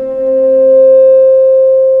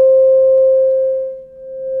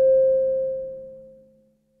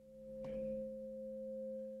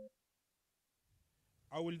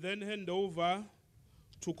 I will then hand over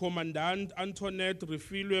to Commandant Antoinette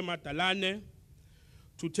Refilwe Matalane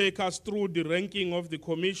to take us through the ranking of the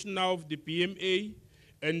Commissioner of the BMA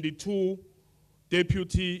and the 2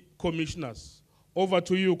 Deputy Commissioners. Over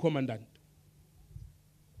to you, Commandant.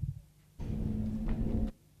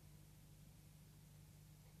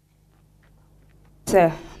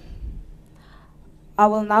 Sir, I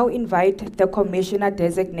will now invite the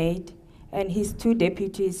Commissioner-designate and his 2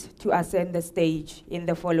 deputies to ascend the stage in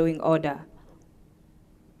the following order.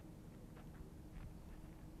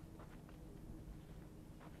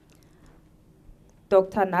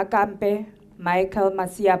 Dr. Nakampe Michael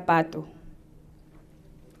Masiapato,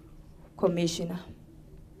 Commissioner.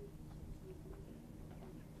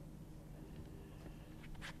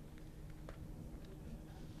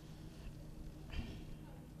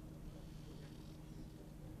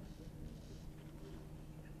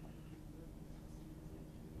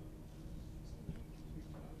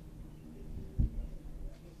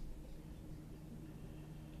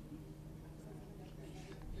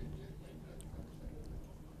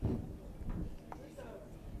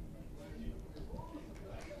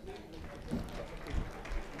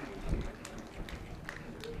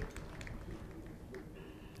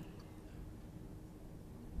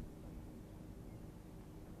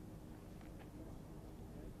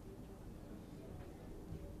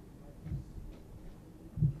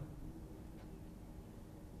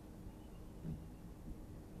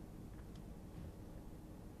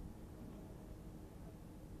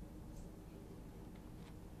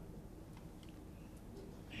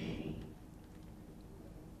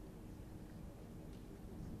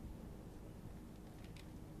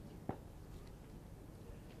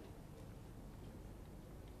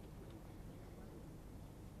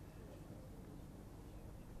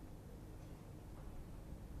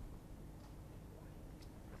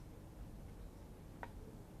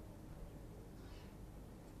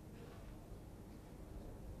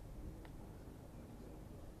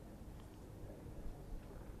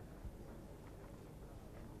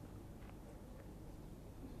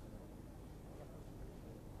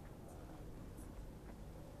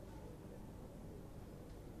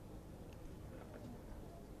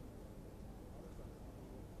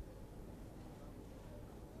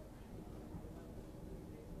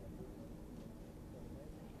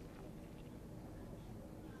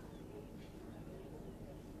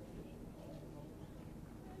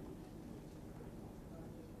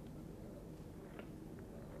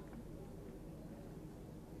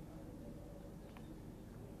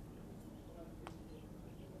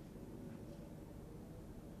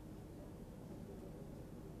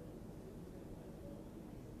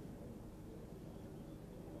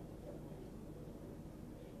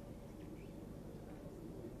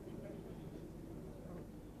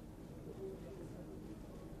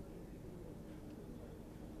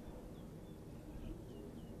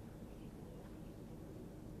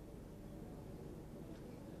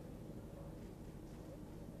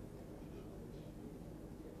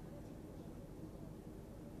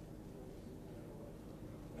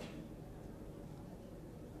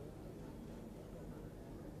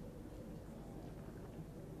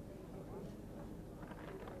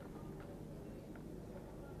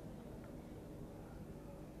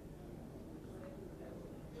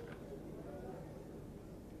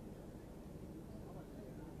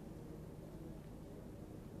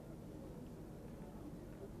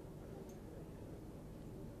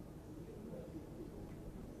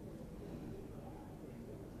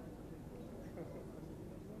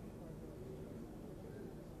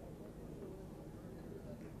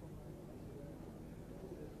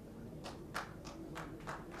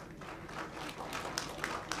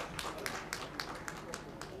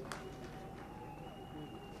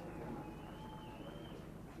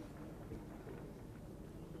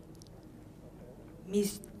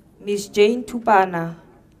 Ms. Jane Tupana,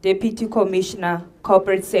 Deputy Commissioner,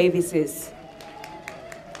 Corporate Services.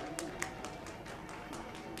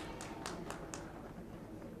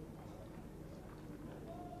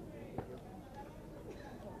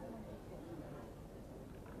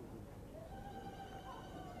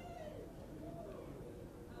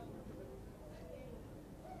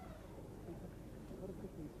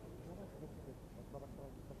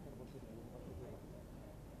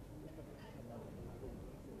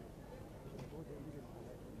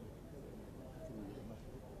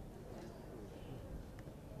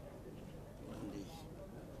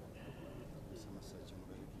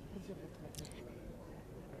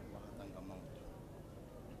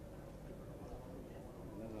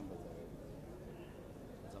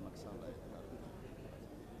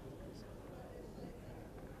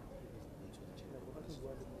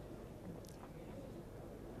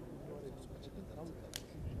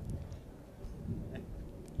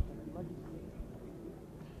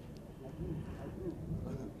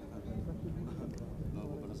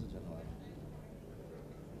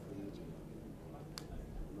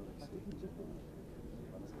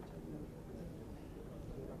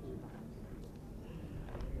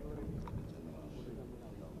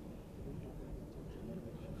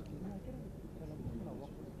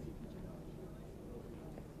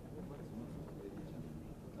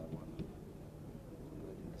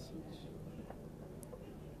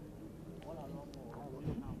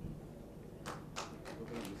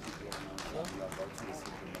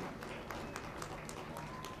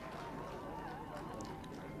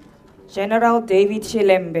 General David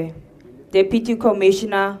Shilembe, Deputy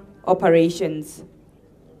Commissioner, Operations.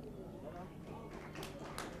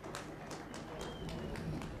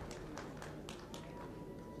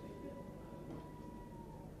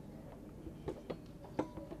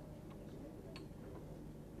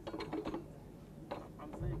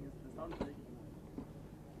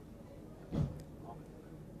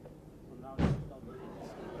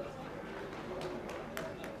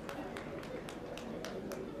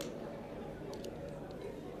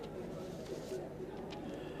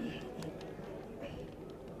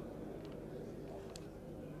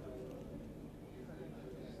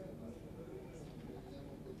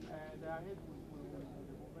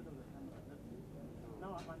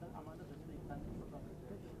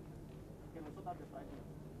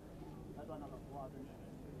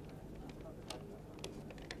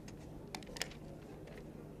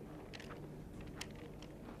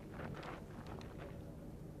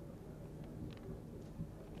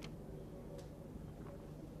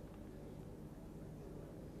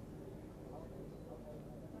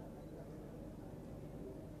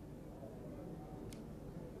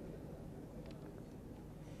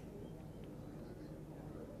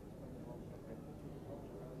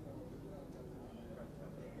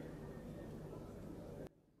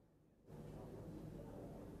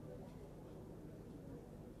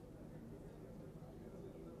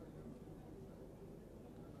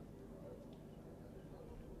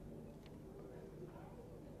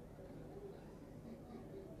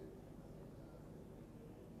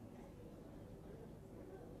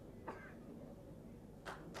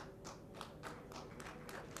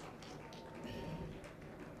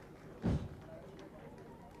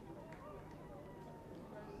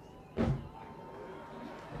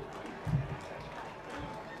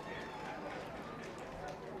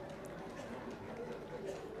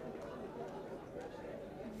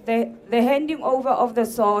 The handing over of the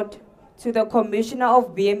sword to the Commissioner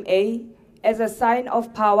of BMA as a sign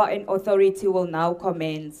of power and authority will now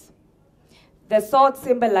commence. The sword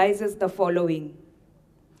symbolizes the following: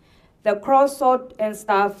 the cross, sword, and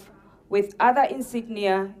staff with other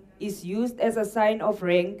insignia is used as a sign of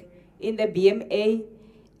rank in the BMA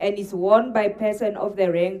and is worn by person of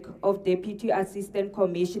the rank of Deputy Assistant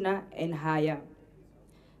Commissioner and higher.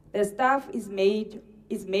 The staff is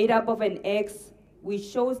made up of an axe, which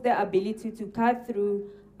shows the ability to cut through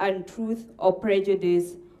untruth or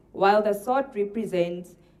prejudice, while the sword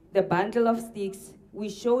represents the bundle of sticks,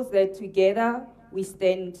 which shows that together we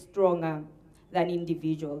stand stronger than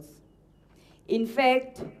individuals. In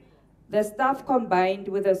fact, the staff combined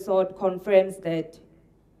with the sword confirms that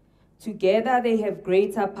together they have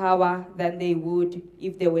greater power than they would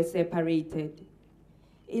if they were separated.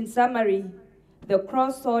 In summary, the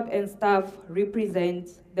cross, sword, and staff represent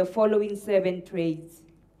the following 7 traits.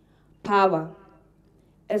 Power.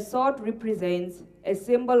 A sword represents a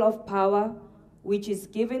symbol of power which is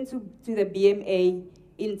given to the BMA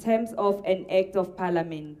in terms of an act of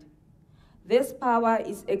parliament. This power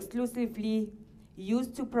is exclusively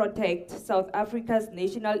used to protect South Africa's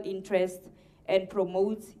national interest and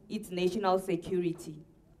promotes its national security.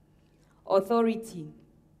 Authority.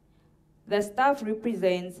 The staff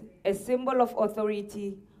represents a symbol of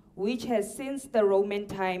authority which has since the Roman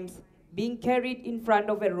times been carried in front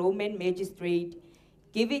of a Roman magistrate,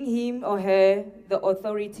 giving him or her the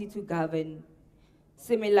authority to govern.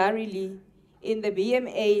 Similarly, in the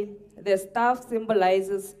BMA, the staff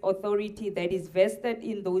symbolizes authority that is vested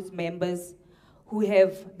in those members who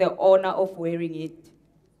have the honor of wearing it.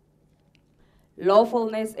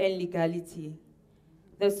 Lawfulness and legality.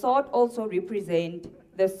 The sword also represents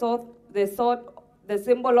the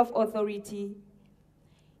symbol of authority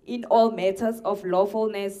in all matters of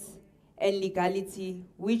lawfulness and legality,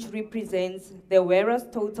 which represents the wearer's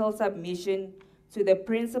total submission to the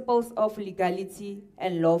principles of legality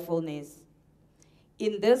and lawfulness.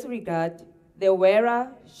 In this regard, the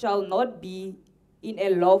wearer shall not be in a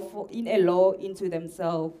law into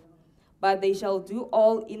themselves, but they shall do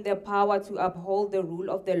all in their power to uphold the rule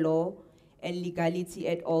of the law and legality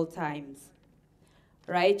at all times.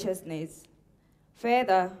 Righteousness.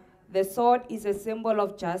 Further, the sword is a symbol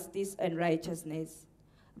of justice and righteousness,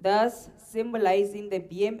 thus symbolizing the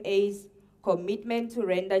BMA's commitment to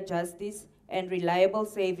render justice and reliable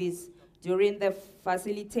service during the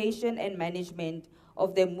facilitation and management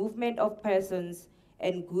of the movement of persons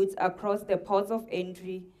and goods across the ports of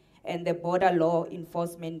entry and the border law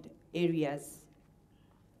enforcement areas.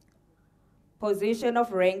 Position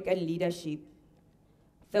of rank and leadership.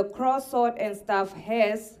 The cross, sword, and staff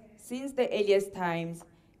has, since the earliest times,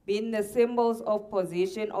 been the symbols of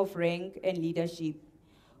position of rank and leadership,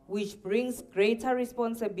 which brings greater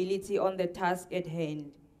responsibility on the task at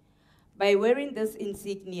hand. By wearing this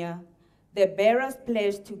insignia, the bearers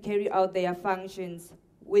pledge to carry out their functions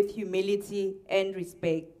with humility and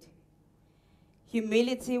respect.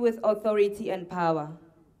 Humility with authority and power.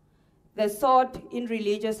 The sword in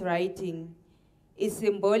religious writing is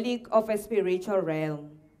symbolic of a spiritual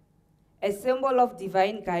realm, a symbol of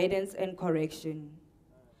divine guidance and correction.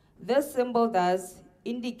 This symbol thus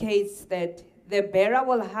indicates that the bearer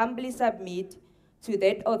will humbly submit to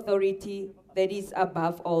that authority that is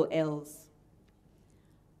above all else.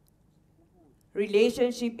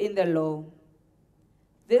 Relationship in the law.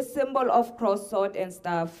 This symbol of cross, sword, and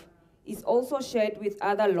staff is also shared with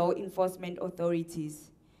other law enforcement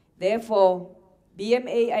authorities. Therefore,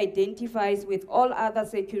 BMA identifies with all other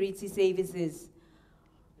security services,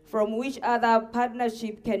 from which other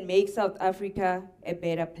partnership can make South Africa a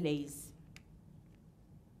better place.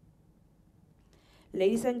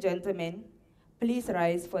 Ladies and gentlemen, please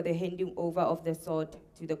rise for the handing over of the sword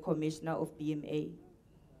to the Commissioner of BMA.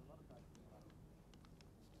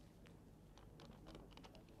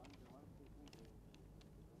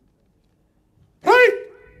 Right!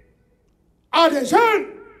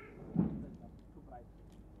 Attention!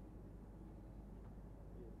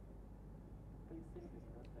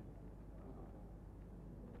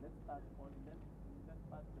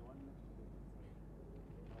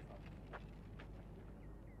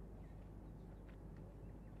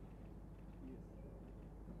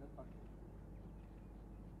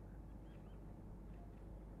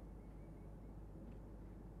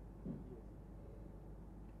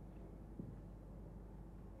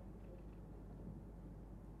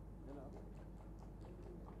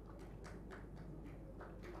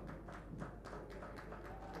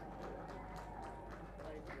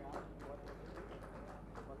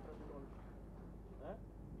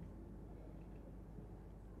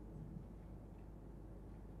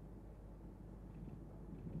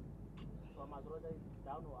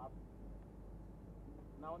 Down or up?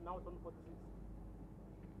 Now it's on 46.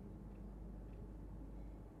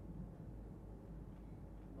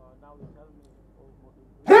 No, now you tell me.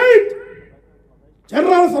 Right!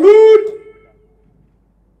 General salute!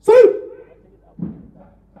 Salute!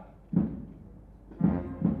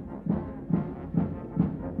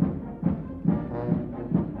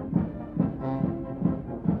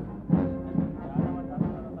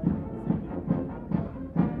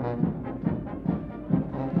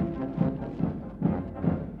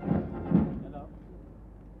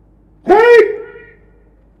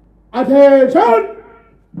 Attention!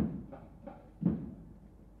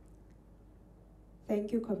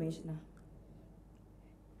 Thank you, Commissioner.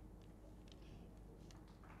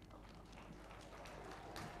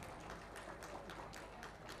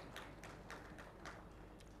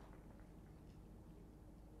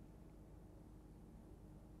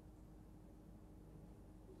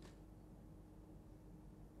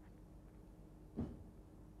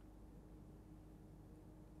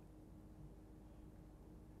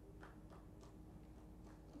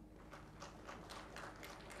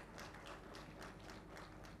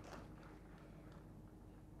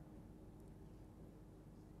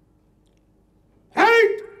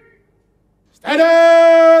 Stand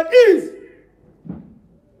at ease.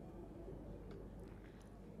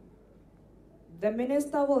 The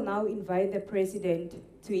Minister will now invite the President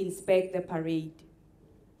to inspect the parade.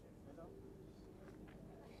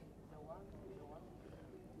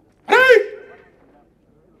 Parade!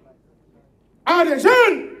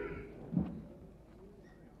 Attention!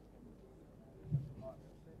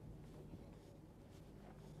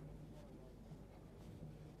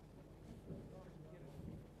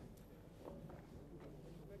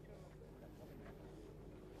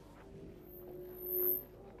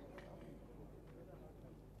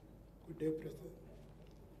 Good day, President.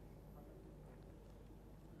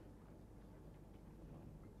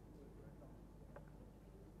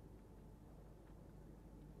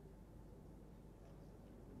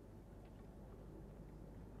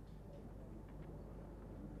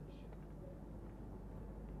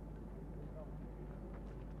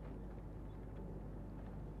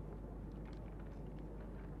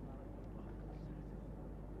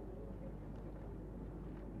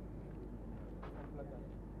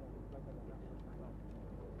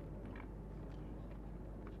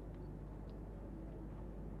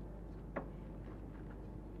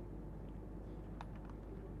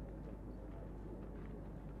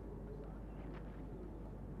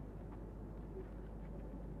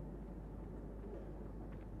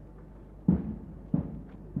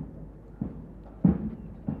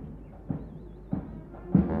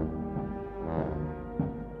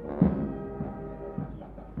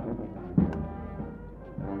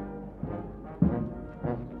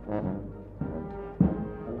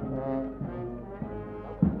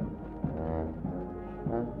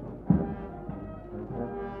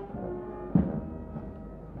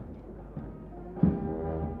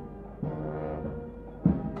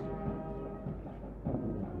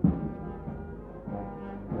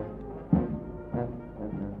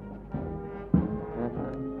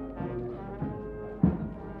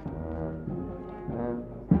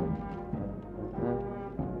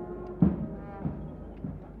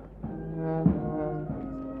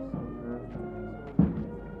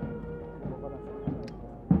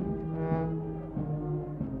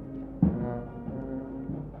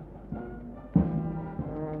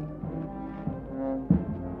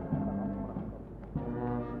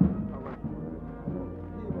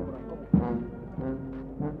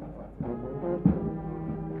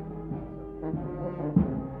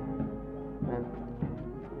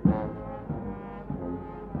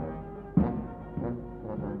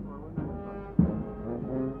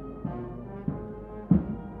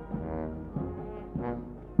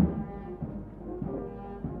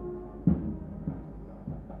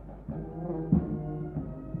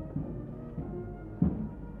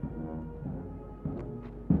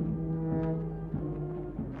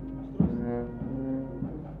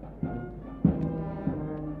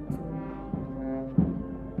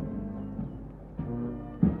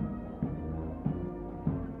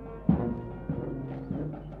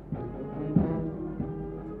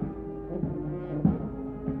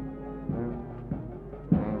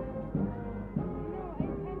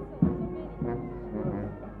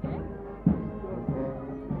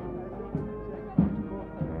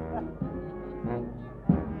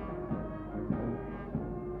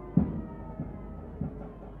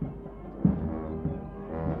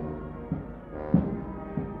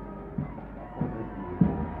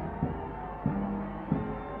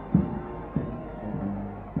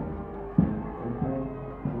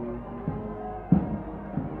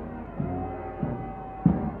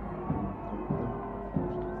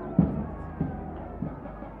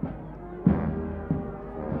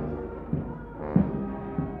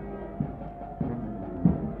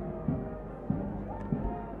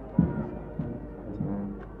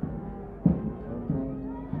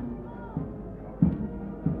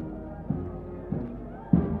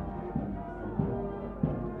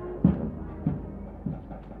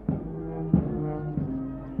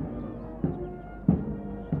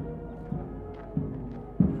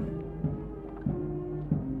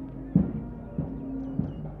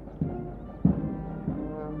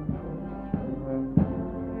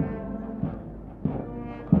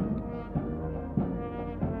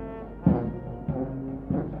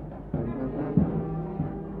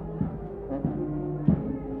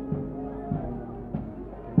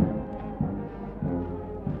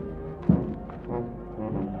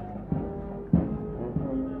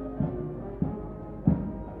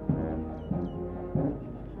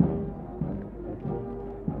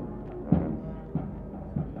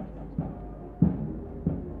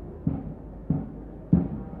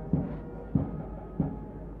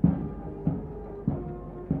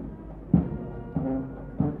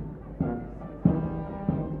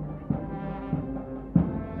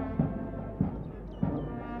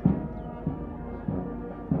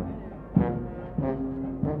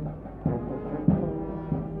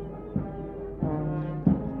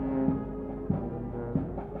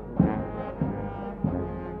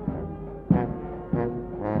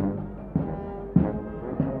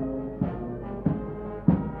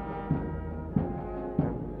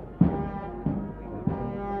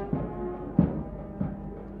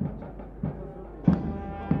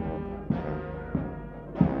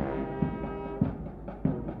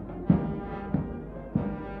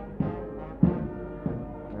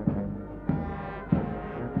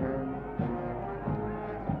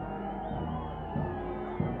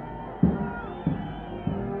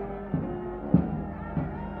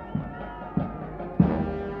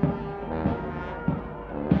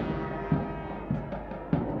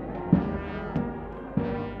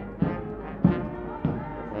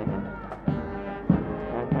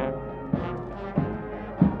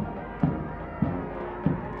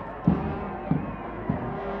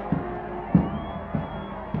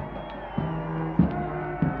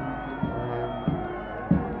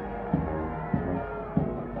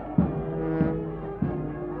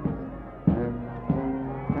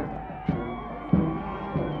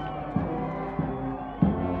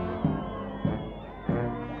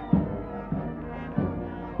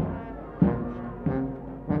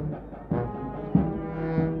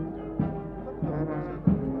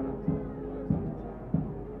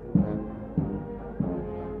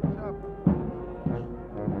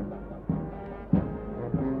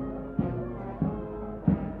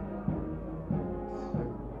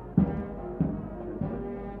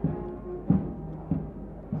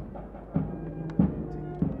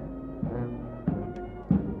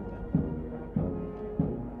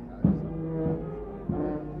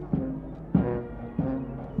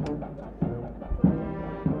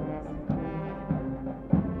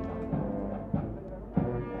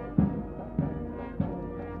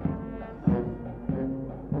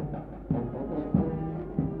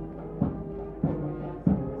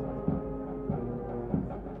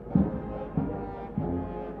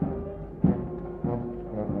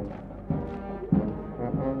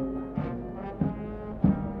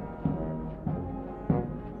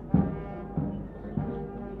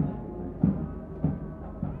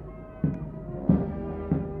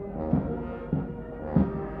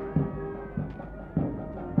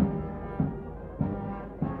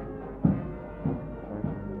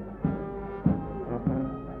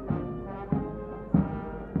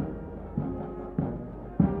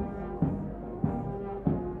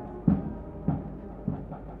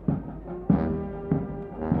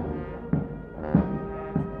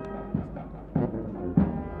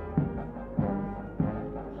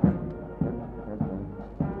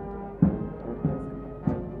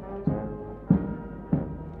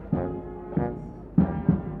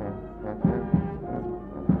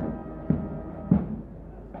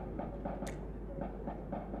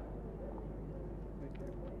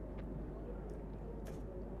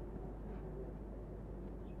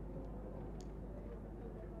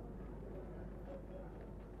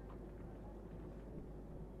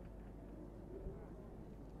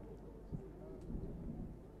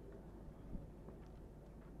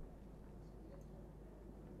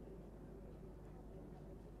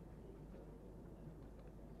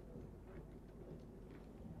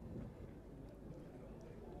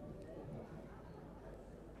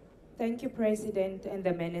 Thank you, President and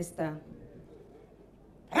the Minister.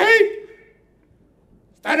 Right.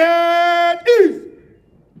 Stand ease.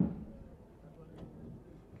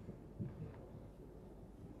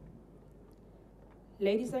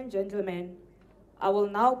 Ladies and gentlemen, I will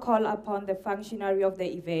now call upon the functionary of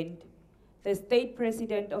the event, the State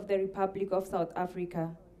President of the Republic of South Africa,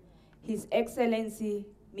 His Excellency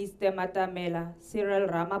Mr. Matamela Cyril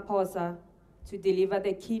Ramaphosa, to deliver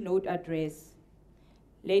the keynote address.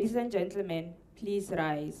 Ladies and gentlemen, please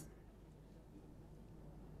rise.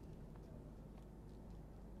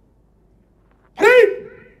 Right.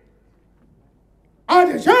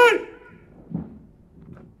 Attention.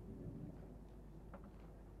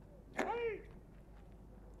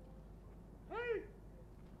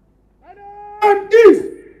 Stand ease.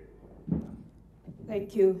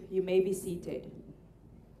 Thank you. You may be seated.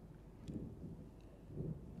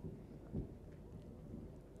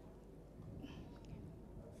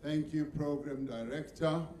 Thank you, Program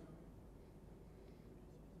Director,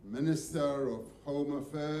 Minister of Home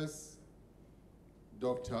Affairs,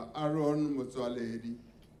 Dr. Aaron Motsoaledi,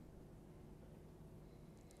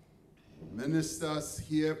 ministers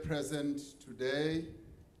here present today,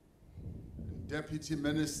 deputy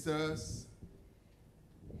ministers,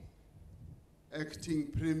 acting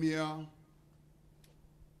premier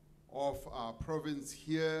of our province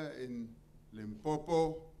here in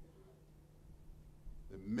Limpopo,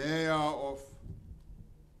 the mayor of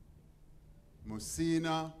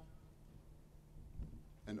Musina,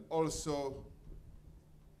 and also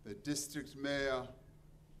the district mayor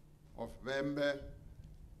of Vembe,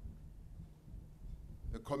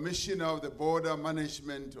 the commissioner of the Border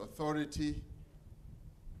Management Authority,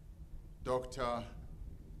 Dr.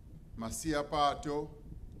 Masia Pato,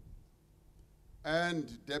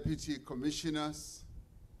 and deputy commissioners,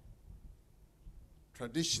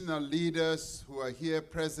 traditional leaders who are here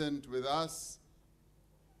present with us,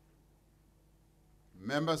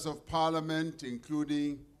 members of parliament,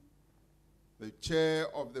 including the chair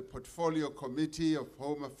of the Portfolio Committee of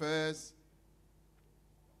Home Affairs,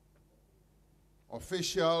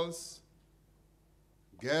 officials,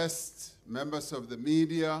 guests, members of the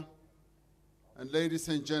media, and ladies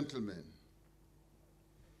and gentlemen.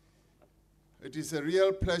 It is a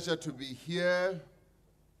real pleasure to be here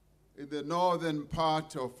in the northern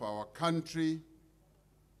part of our country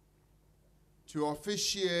to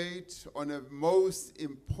officiate on a most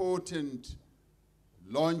important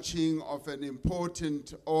launching of an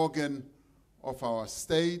important organ of our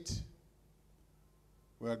state.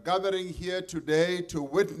 We're gathering here today to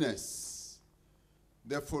witness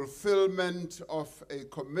the fulfillment of a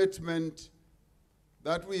commitment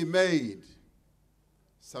that we made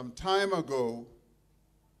some time ago,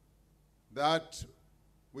 that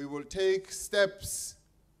we will take steps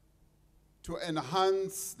to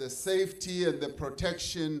enhance the safety and the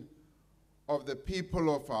protection of the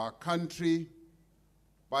people of our country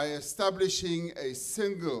by establishing a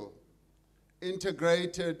single,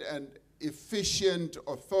 integrated, and efficient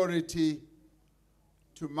authority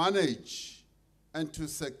to manage and to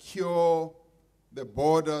secure the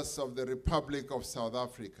borders of the Republic of South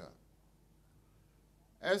Africa.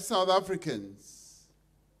 As South Africans,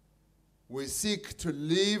 we seek to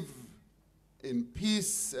live in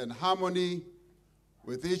peace and harmony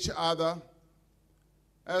with each other,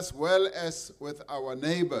 as well as with our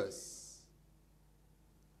neighbors.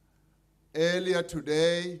 Earlier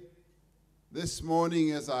today, this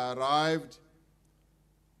morning as I arrived,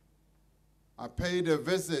 I paid a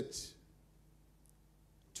visit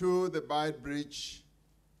to the Beitbridge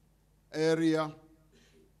area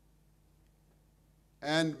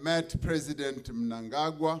and met President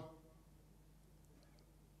Mnangagwa.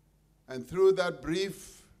 And through that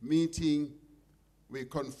brief meeting, we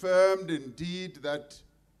confirmed indeed that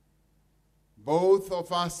both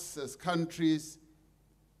of us as countries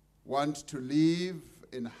want to live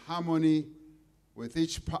in harmony with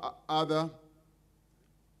each other.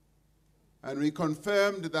 And we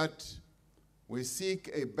confirmed that we seek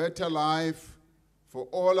a better life for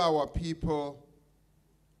all our people,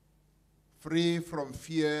 free from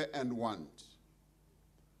fear and want.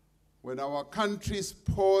 When our country's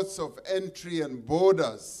ports of entry and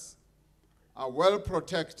borders are well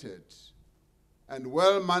protected and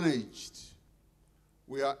well managed,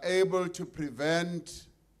 we are able to prevent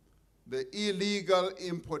the illegal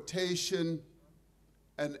importation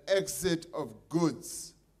and exit of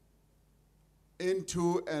goods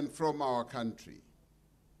into and from our country.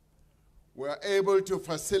 We are able to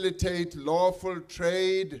facilitate lawful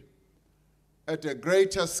trade at a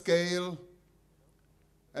greater scale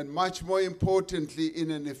and, much more importantly, in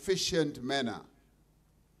an efficient manner.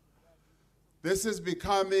 This is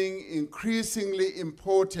becoming increasingly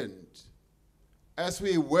important as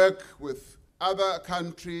we work with other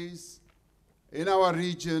countries in our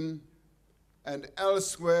region and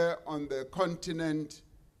elsewhere on the continent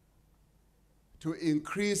to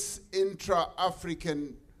increase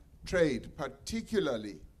intra-African trade,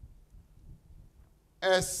 particularly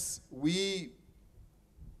as we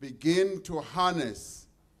begin to harness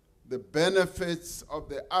the benefits of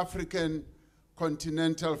the African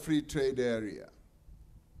Continental Free Trade Area.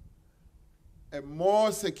 A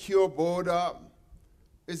more secure border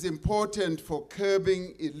is important for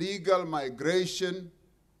curbing illegal migration,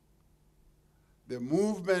 the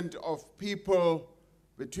movement of people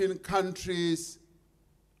between countries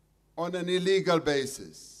on an illegal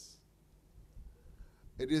basis.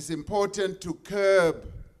 It is important to curb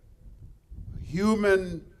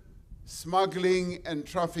human smuggling and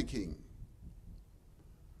trafficking.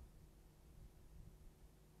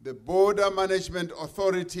 The Border Management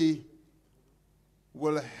Authority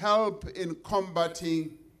will help in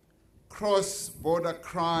combating cross-border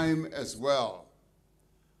crime as well.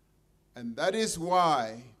 And that is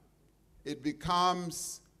why it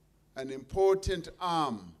becomes an important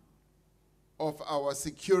arm of our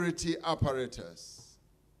security apparatus.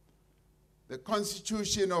 The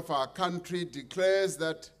Constitution of our country declares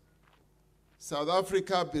that South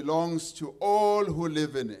Africa belongs to all who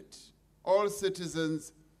live in it. All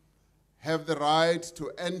citizens have the right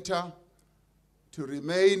to enter, to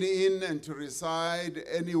remain in, and to reside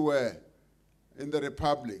anywhere in the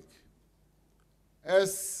Republic.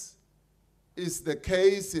 As is the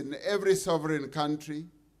case in every sovereign country,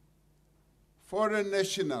 foreign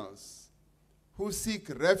nationals who seek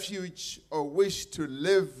refuge or wish to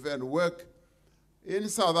live and work in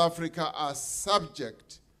South Africa are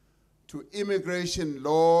subject to immigration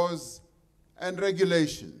laws and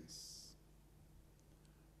regulations.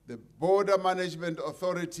 The Border Management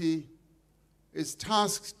Authority is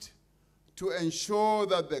tasked to ensure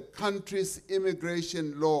that the country's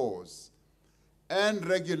immigration laws and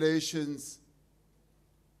regulations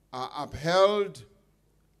are upheld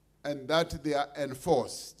and that they are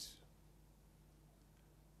enforced.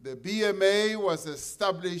 The BMA was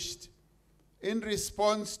established in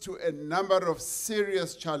response to a number of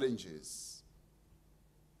serious challenges.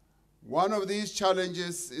 One of these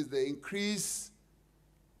challenges is the increase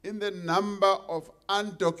in the number of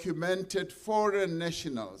undocumented foreign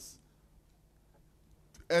nationals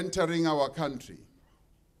entering our country.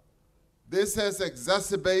 This has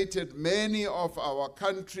exacerbated many of our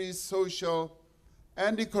country's social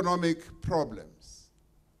and economic problems.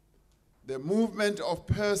 The movement of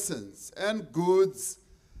persons and goods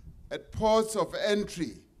at ports of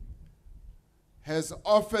entry has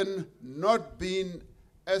often not been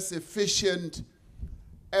as efficient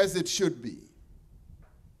as it should be.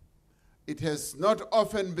 It has not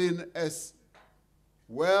often been as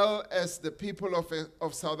well as the people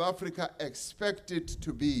of South Africa expect it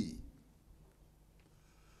to be.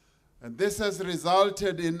 And this has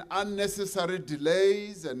resulted in unnecessary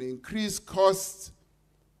delays and increased costs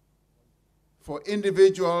for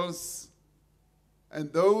individuals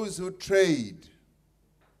and those who trade.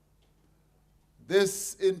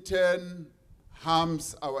 This, in turn,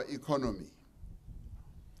 harms our economy.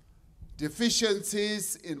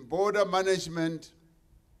 Deficiencies in border management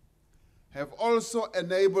have also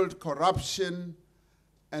enabled corruption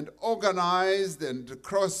and organized and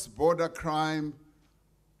cross-border crime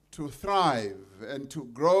to thrive and to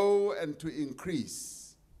grow and to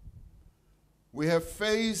increase. We have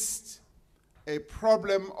faced a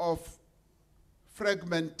problem of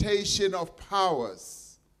fragmentation of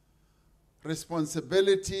powers,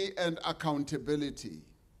 responsibility, and accountability.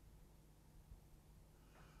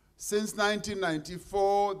 Since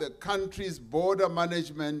 1994, the country's border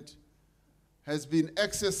management has been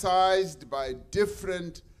exercised by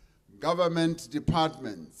different government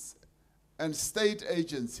departments and state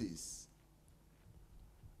agencies.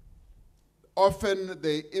 Often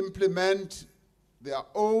they implement their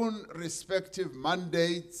own respective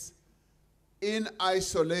mandates in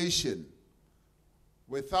isolation,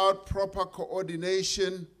 without proper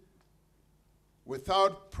coordination,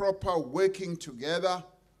 without proper working together.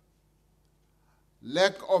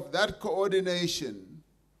 Lack of that coordination,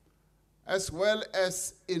 as well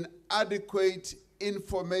as inadequate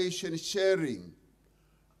information sharing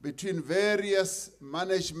between various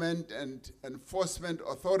management and enforcement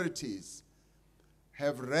authorities,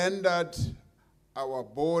 have rendered our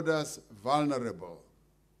borders vulnerable.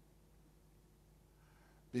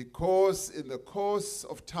 Because in the course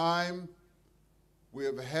of time, we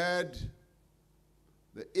have had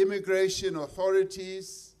the immigration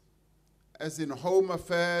authorities, as in Home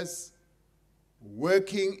Affairs,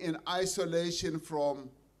 working in isolation from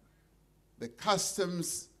the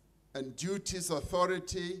Customs and Duties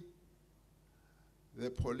Authority, the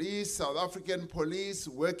police, South African police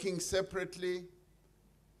working separately,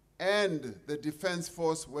 and the Defense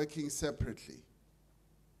Force working separately.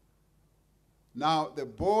 Now, the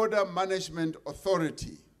Border Management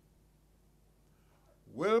Authority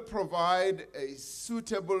will provide a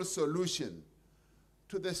suitable solution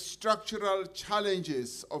to the structural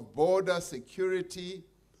challenges of border security,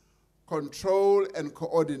 control, and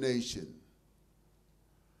coordination.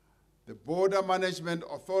 The Border Management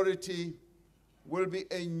Authority will be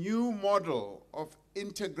a new model of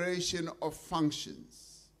integration of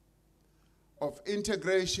functions, of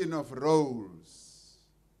integration of roles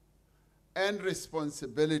and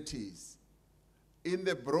responsibilities in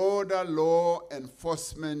the broader law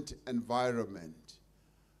enforcement environment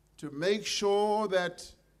to make sure that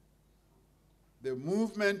the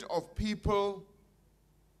movement of people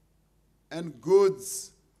and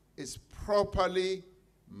goods is properly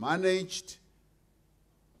managed,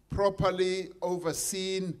 properly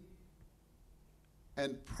overseen,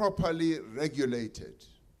 and properly regulated.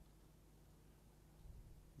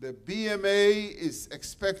 The BMA is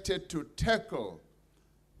expected to tackle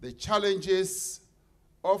the challenges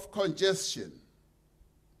of congestion,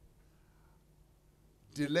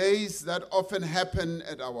 delays that often happen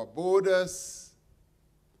at our borders,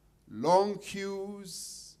 long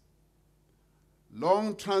queues,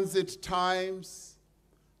 long transit times,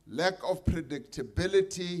 lack of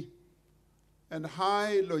predictability, and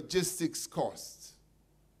high logistics costs.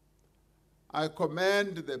 I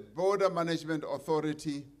commend the Border Management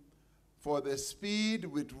Authority for the speed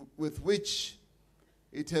with which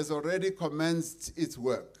it has already commenced its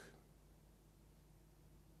work.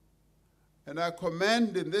 And I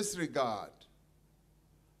commend in this regard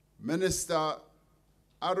Minister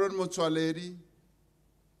Aaron Motsoaledi,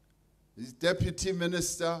 his Deputy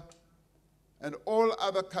Minister, and all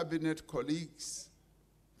other cabinet colleagues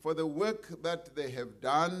for the work that they have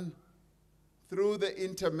done through the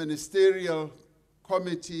interministerial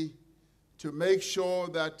committee to make sure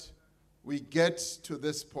that we get to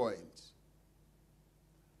this point.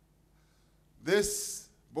 This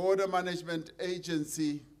Border Management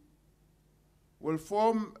Agency will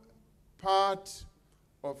form part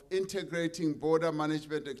of integrating border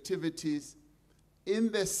management activities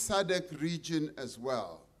in the SADC region as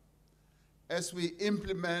well, as we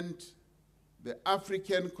implement the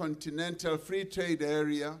African Continental Free Trade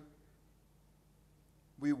Area.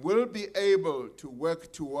 We will be able to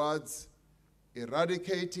work towards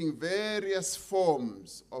eradicating various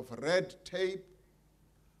forms of red tape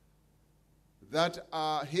that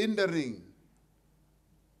are hindering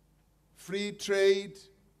free trade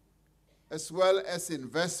as well as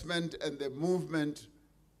investment and the movement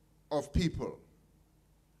of people.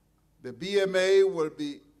 The BMA will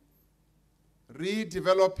be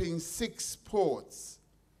redeveloping 6 ports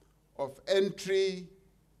of entry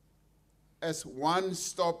as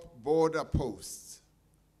one-stop border posts.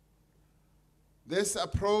 This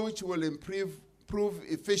approach will improve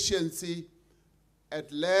efficiency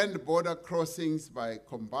at land border crossings by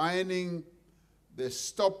combining the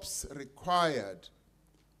stops required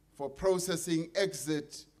for processing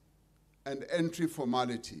exit and entry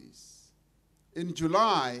formalities. In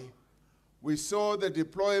July, we saw the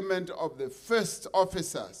deployment of the first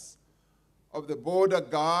officers of the Border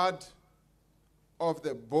Guard of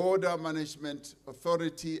the Border Management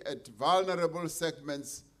Authority at vulnerable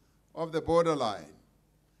segments of the borderline,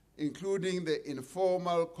 including the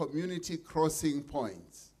informal community crossing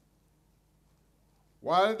points.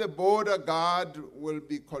 While the Border Guard will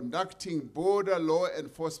be conducting border law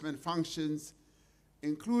enforcement functions,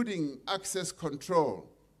 including access control,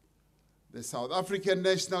 the South African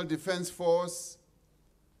National Defense Force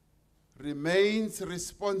remains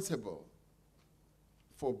responsible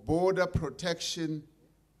for border protection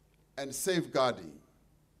and safeguarding.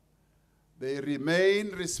 They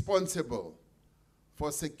remain responsible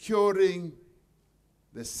for securing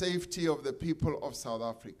the safety of the people of South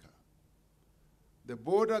Africa. The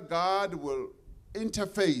Border Guard will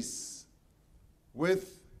interface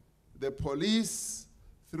with the police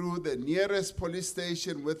through the nearest police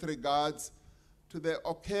station with regards to the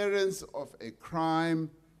occurrence of a crime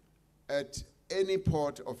at any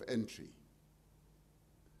port of entry.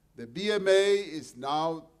 The BMA is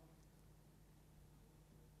now,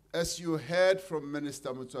 as you heard from Minister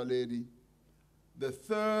Motsoaledi, the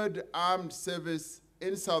 3rd armed service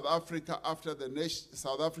in South Africa after the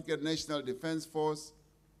South African National Defense Force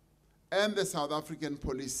and the South African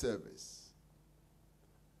Police Service.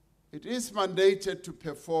 It is mandated to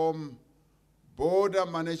perform border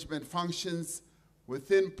management functions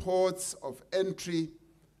within ports of entry,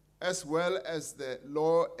 as well as the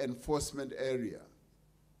law enforcement area.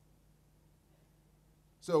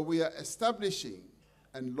 So we are establishing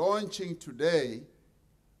and launching today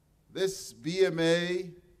this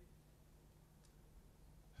BMA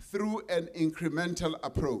through an incremental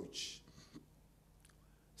approach.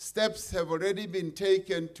 Steps have already been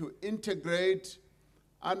taken to integrate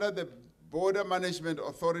under the Border Management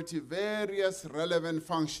Authority various relevant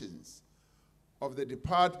functions of the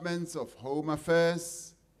Departments of Home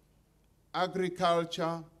Affairs,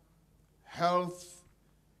 Agriculture, Health,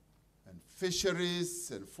 and Fisheries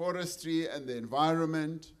and Forestry and the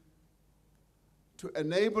Environment. To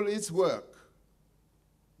enable its work,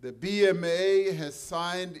 the BMA has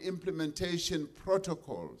signed implementation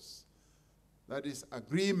protocols, that is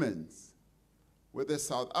agreements, with the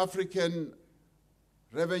South African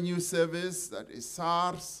Revenue Service, that is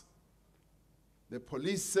SARS, the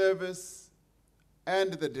Police Service,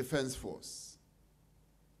 and the Defense Force.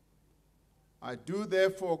 I do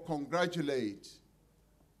therefore congratulate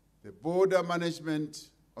the Border Management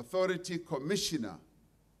Authority Commissioner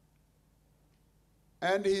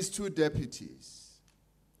and his two deputies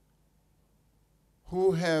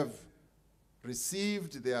who have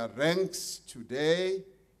received their ranks today,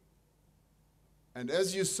 and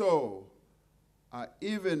as you saw, are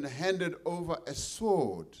even handed over a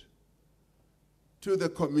sword to the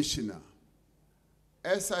commissioner.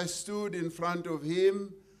 As I stood in front of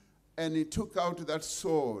him and he took out that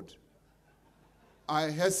sword, I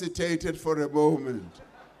hesitated for a moment,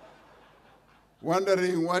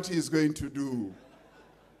 wondering what he's going to do.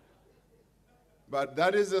 But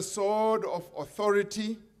that is a sword of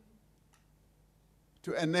authority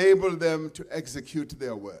to enable them to execute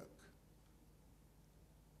their work.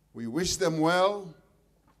 We wish them well,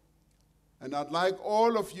 and I'd like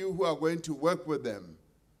all of you who are going to work with them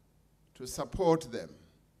to support them.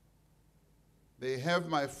 They have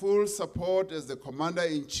my full support as the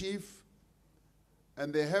Commander-in-Chief,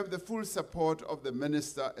 and they have the full support of the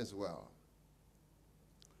Minister as well.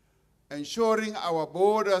 Ensuring our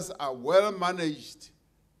borders are well managed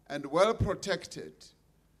and well protected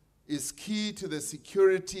is key to the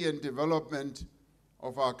security and development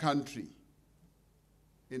of our country.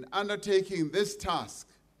 In undertaking this task,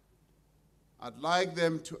 I'd like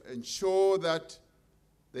them to ensure that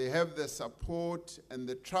they have the support and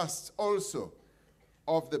the trust also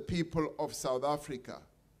of the people of South Africa,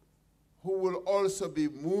 who will also be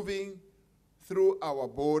moving through our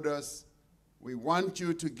borders. We want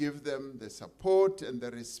you to give them the support and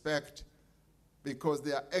the respect because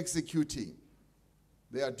they are executing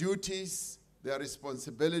their duties, their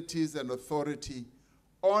responsibilities and authority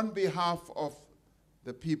on behalf of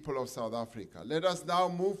the people of South Africa. Let us now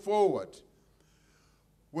move forward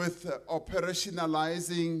with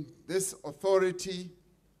operationalizing this authority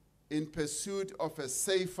in pursuit of a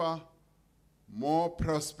safer, more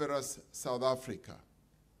prosperous South Africa.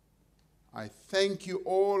 I thank you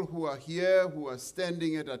all who are here, who are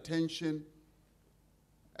standing at attention,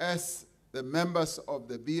 as the members of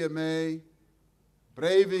the BMA,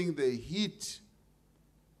 braving the heat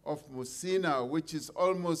of Musina, which is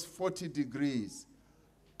almost 40 degrees.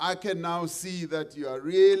 I can now see that you are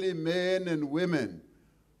really men and women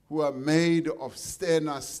who are made of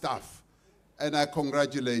sterner stuff, and I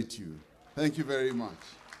congratulate you. Thank you very much.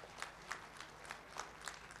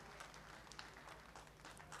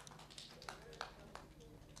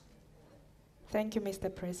 Thank you,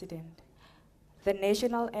 Mr. President. The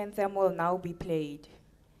national anthem will now be played.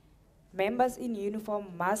 Members in uniform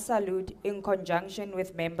must salute in conjunction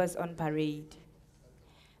with members on parade.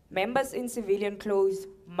 Members in civilian clothes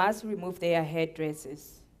must remove their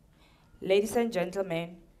headdresses. Ladies and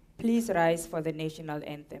gentlemen, please rise for the national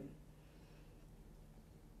anthem.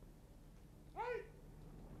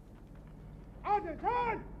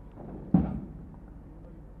 Attention!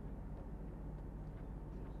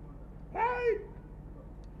 Hey!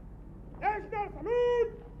 National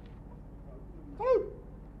salute! Salute!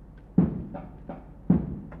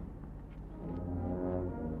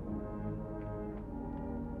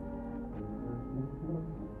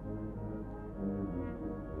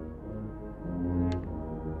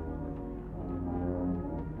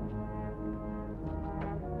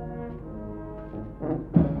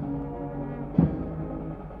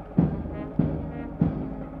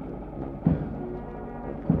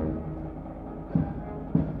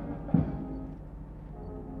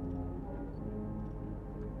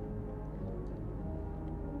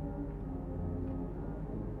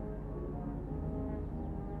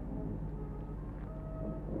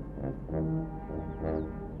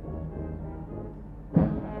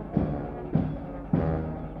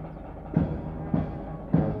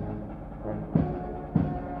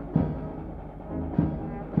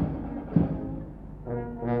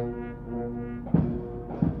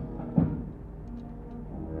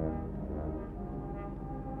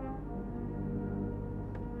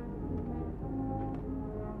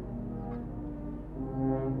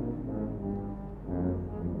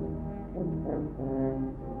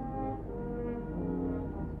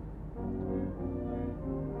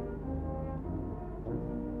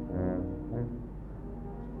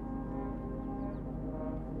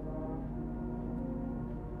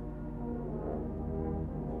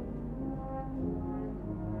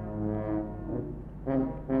 Hey!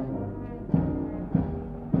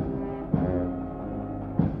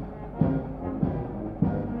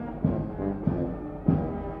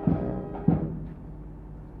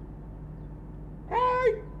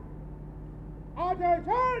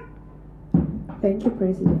 Attention! Thank you,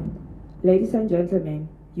 President. Ladies and gentlemen,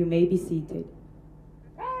 you may be seated.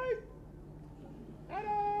 Hey!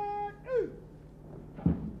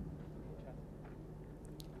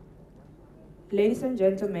 Ladies and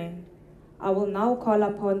gentlemen, I will now call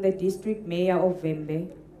upon the District Mayor of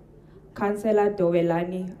Vembe, Councillor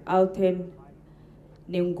Dowelani Alten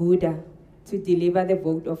Nenguda, to deliver the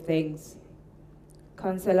vote of thanks.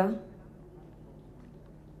 Councillor.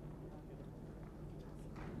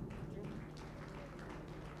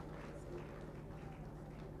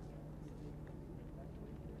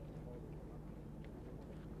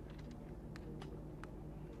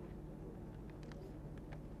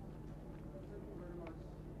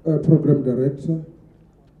 Program Director,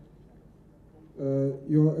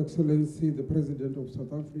 Your Excellency, the President of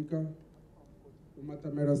South Africa,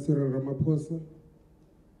 Matamela Cyril Ramaphosa,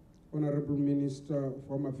 Honorable Minister of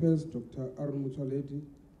Home Affairs, Dr. Aaron Motsoaledi,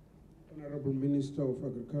 Honorable Minister of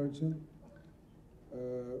Agriculture,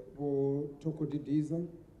 Toko Didiza,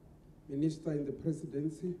 Minister in the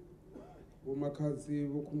Presidency, Makazi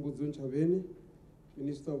Wokumbudzo Nchaveni,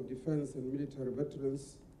 Minister of Defense and Military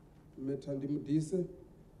Veterans, Metandi Mudise,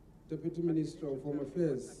 Deputy Minister of Home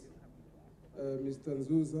Affairs, Mr.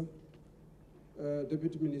 Nzuza,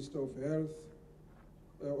 Deputy Minister of Health,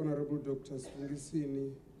 Honorable Dr.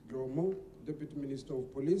 Sfungisini Dromo, Deputy Minister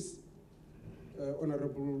of Police,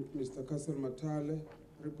 Honorable Mr. Kasel Matale,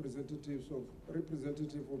 representative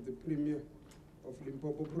of the Premier of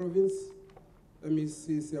Limpopo Province,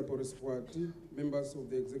 MEC Siapore Swati, members of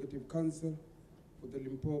the Executive Council for the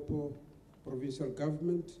Limpopo Provincial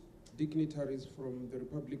Government, dignitaries from the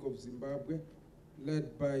Republic of Zimbabwe,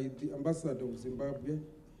 led by the Ambassador of Zimbabwe,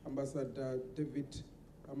 Ambassador David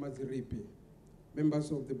Amaziripe,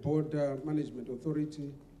 members of the Border Management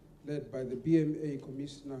Authority, led by the BMA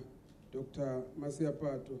Commissioner, Dr. Masia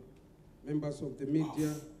Pato, members of the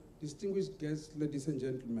media, distinguished guests, ladies and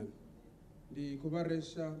gentlemen, the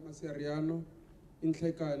Kovaresha Masiariano,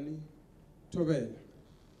 Intlekani, Tobel.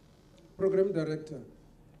 Program Director,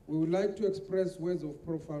 we would like to express words of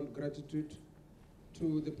profound gratitude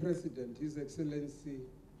to the President, His Excellency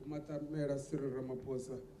Matamela Cyril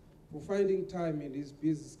Ramaphosa, for finding time in his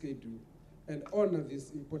busy schedule and honor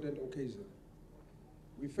this important occasion.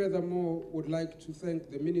 We furthermore would like to thank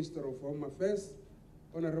the Minister of Home Affairs,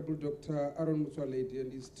 Honorable Dr. Aaron Motsoaledi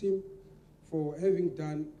and his team for having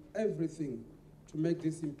done everything to make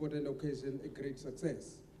this important occasion a great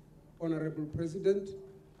success. Honorable President,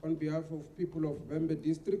 on behalf of people of Vembe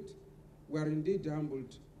District, we are indeed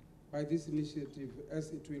humbled by this initiative,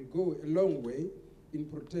 as it will go a long way in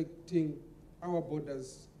protecting our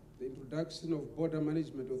borders. The introduction of Border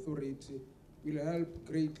Management Authority will help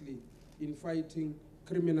greatly in fighting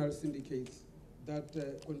criminal syndicates that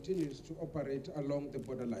continues to operate along the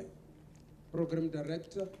borderline. Program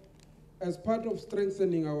Director, as part of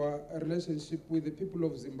strengthening our relationship with the people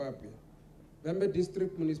of Zimbabwe, Vembe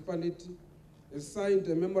District Municipality has signed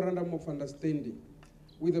a memorandum of understanding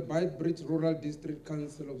with the Beitbridge Rural District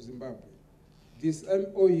Council of Zimbabwe. This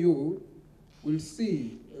MOU will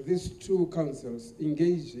see these two councils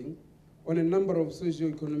engaging on a number of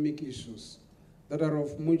socio-economic issues that are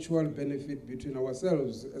of mutual benefit between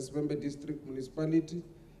ourselves as Vembe District Municipality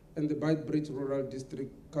and the Beitbridge Rural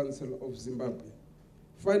District Council of Zimbabwe.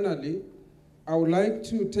 Finally, I would like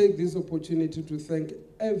to take this opportunity to thank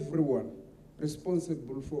everyone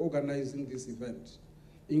responsible for organizing this event,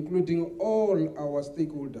 including all our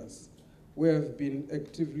stakeholders who have been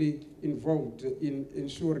actively involved in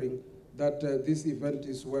ensuring that this event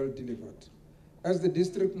is well delivered. As the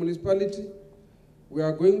district municipality, we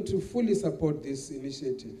are going to fully support this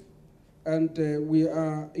initiative, and we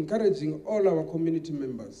are encouraging all our community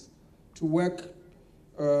members to work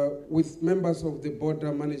with members of the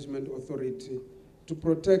Border Management Authority to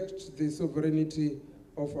protect the sovereignty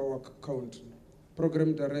of our country.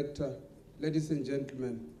 Program Director, ladies and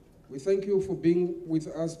gentlemen, we thank you for being with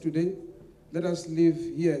us today. Let us live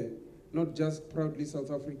here, not just proudly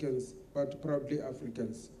South Africans, but proudly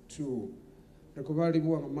Africans too. Rekubali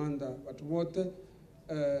buwa ngamanda, watu wote,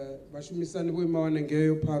 bashumisani bwe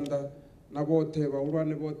mawanengeyo panda, na bote,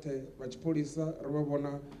 baurwane bote, bachipolisa,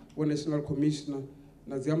 rababona, wa National Commissioner,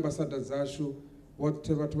 na zi ambassador zashu,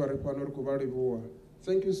 wote watu warepano rekubali buwa.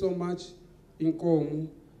 Thank you so much. Inkomu,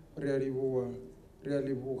 reali buwa,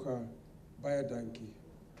 reali buha, baya danki.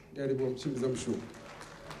 Reali buwa mchimiza mshu.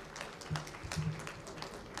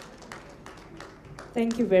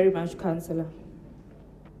 Thank you very much, Councillor.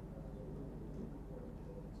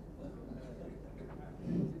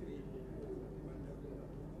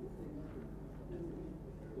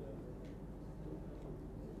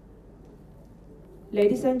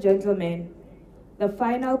 Ladies and gentlemen, the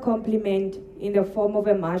final compliment in the form of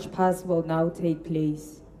a march past will now take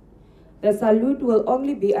place. The salute will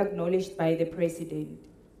only be acknowledged by the President.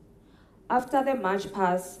 After the march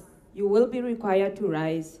past, you will be required to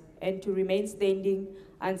rise and to remain standing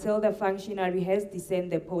until the functionary has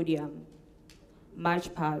descended the podium.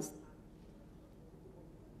 March past.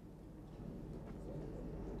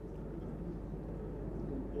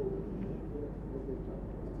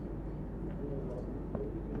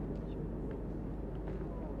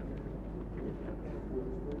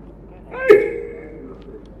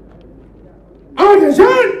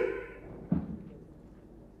 Attention!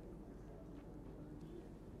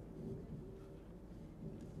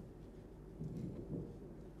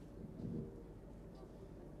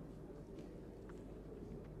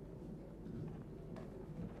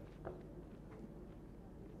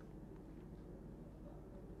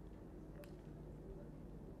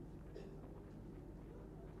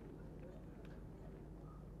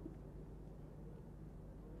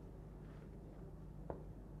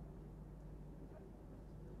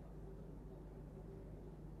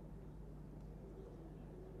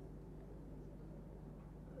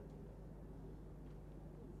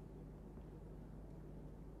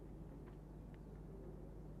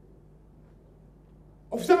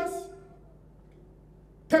 Officers,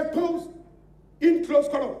 take post in close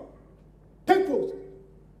column. Take post.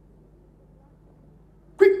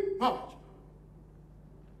 Quick march.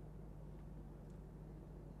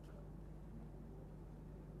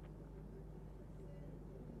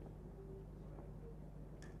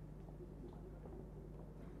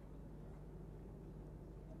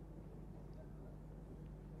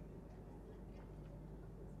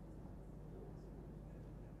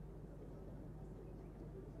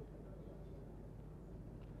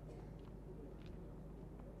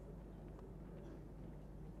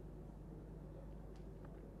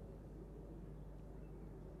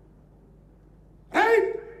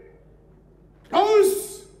 Right?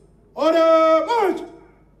 Close. Order, march.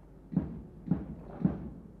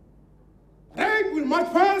 Right will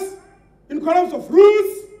march first in columns of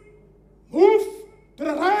routes. Move to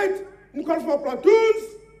the right in columns of platoons.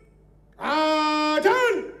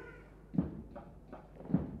 Attention!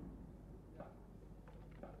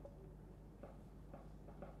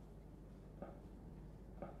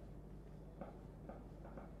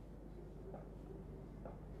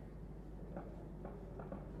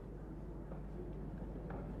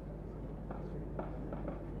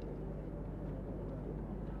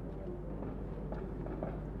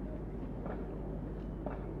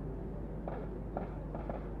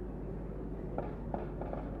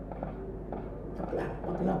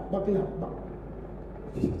 Buckle up.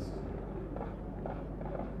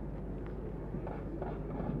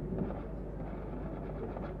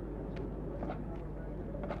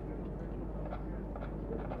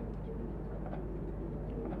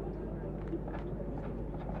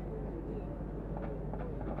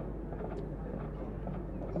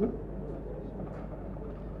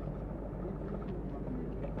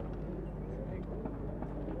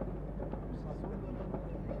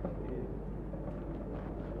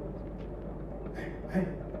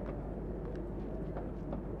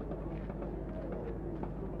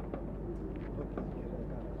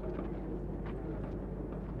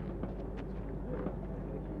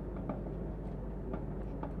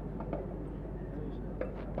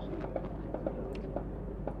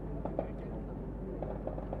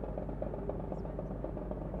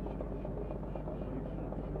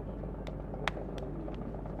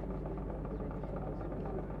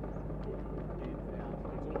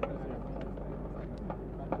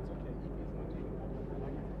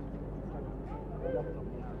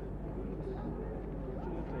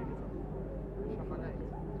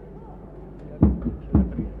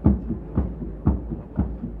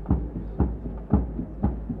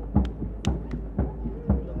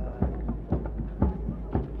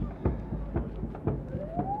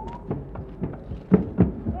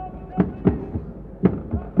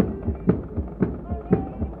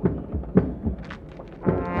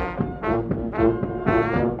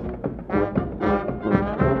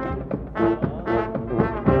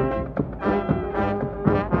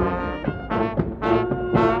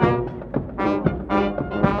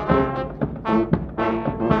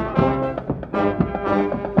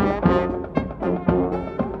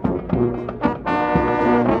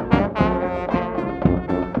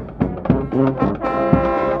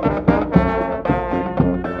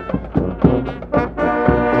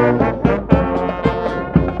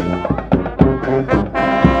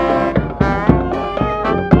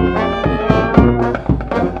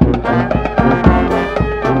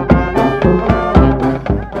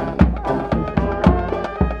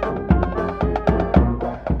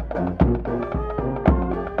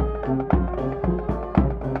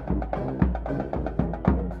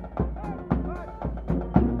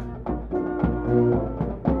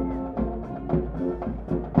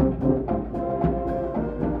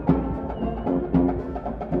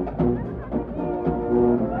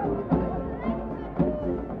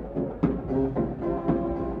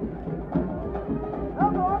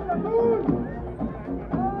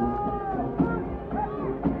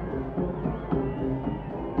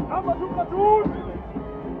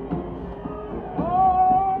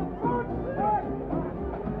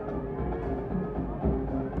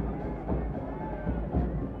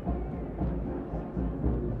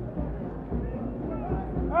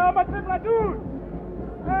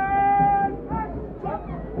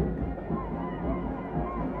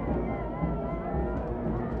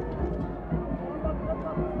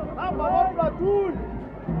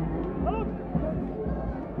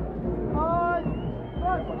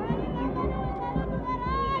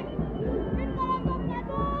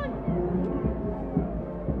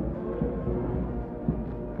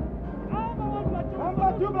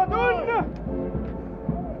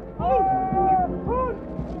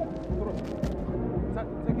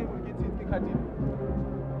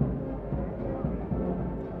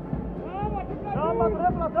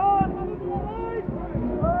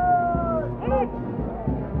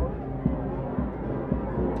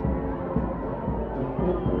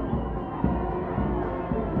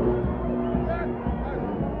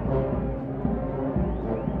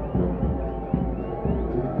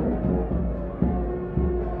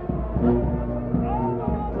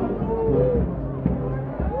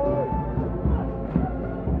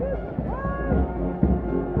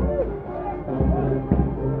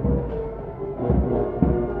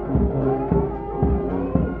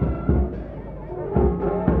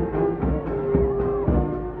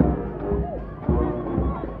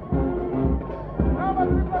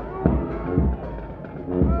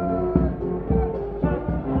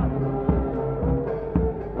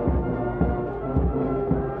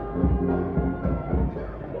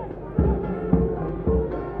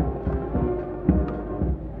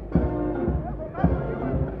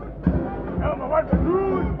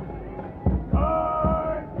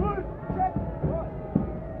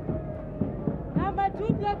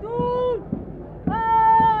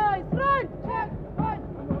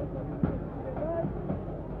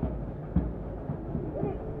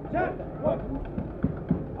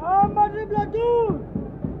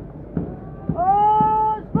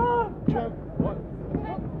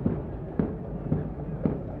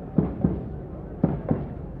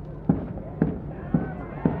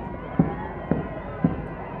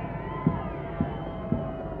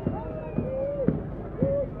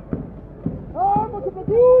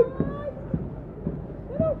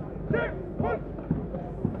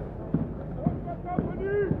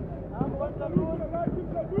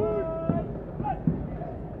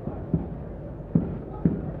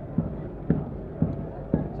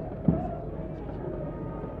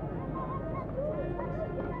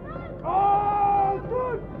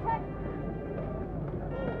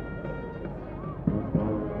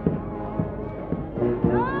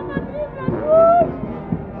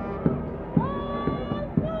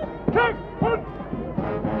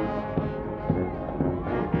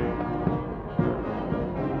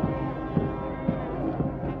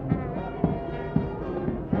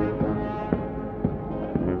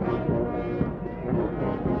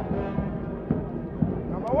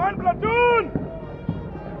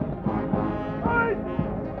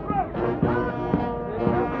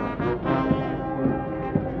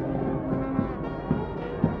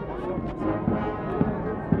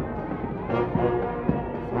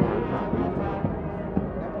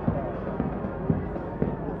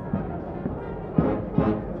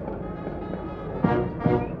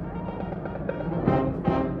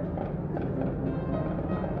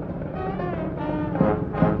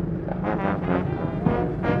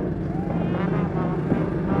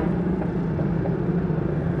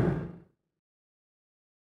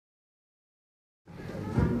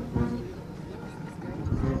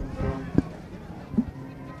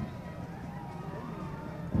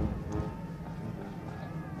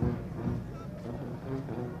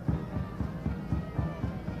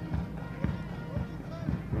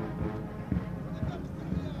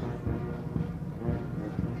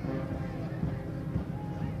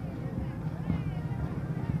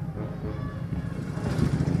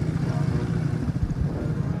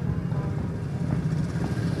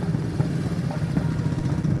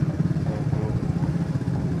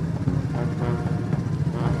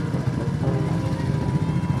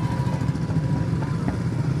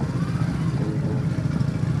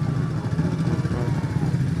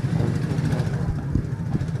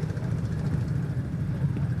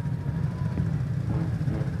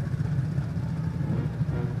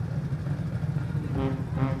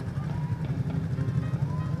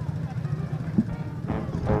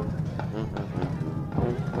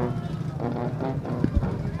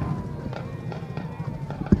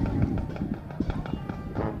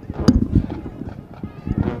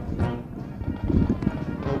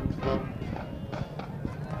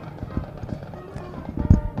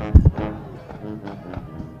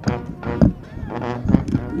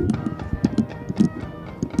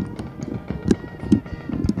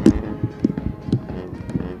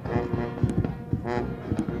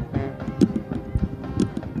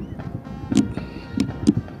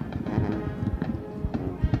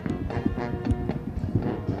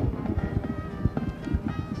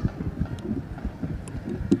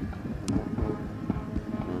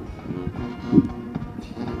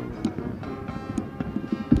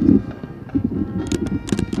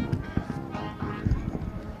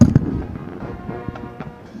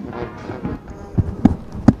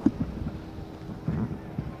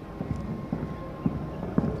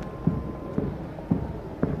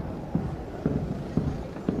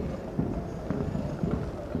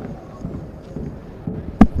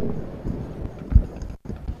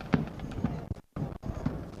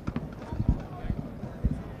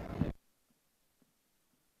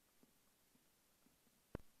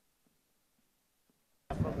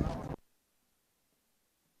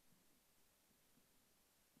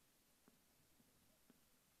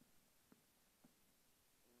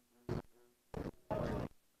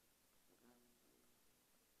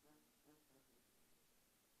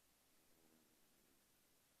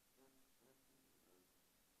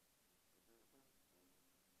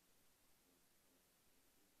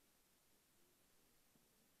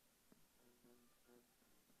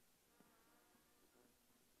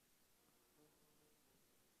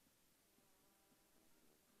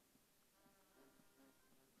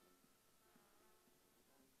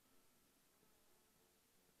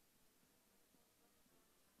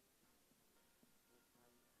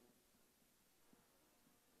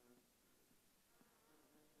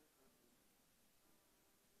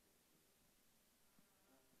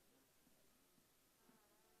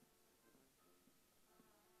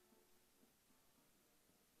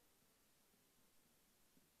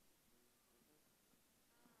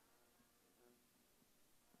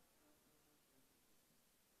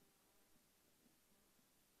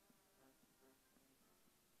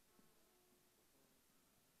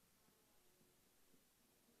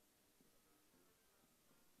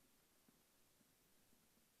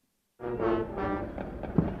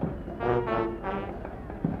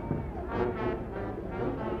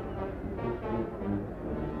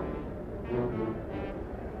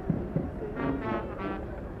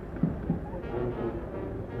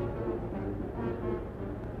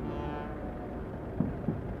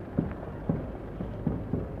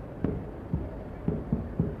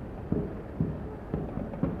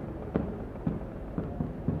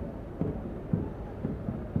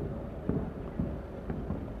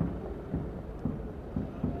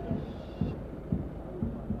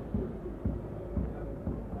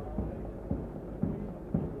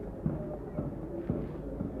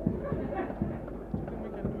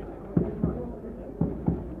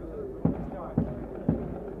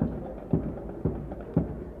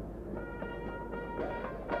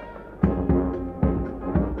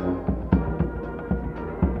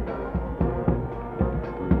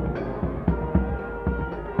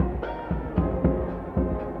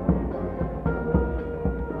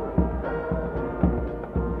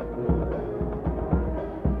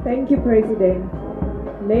 Thank you,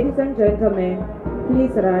 President. Ladies and gentlemen,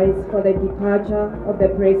 please rise for the departure of the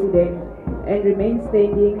President and remain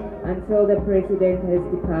standing until the President has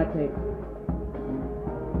departed.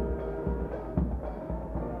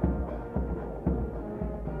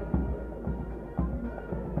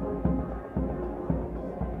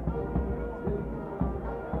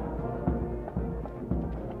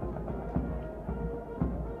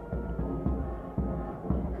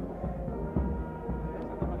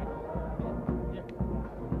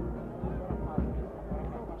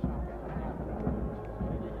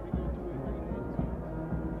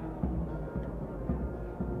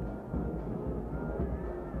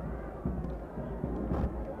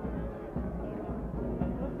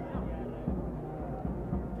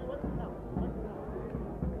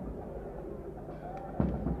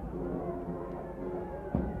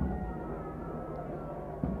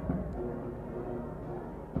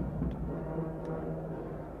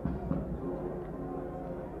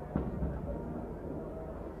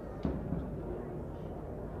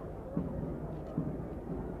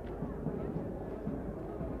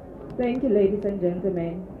 Thank you, ladies and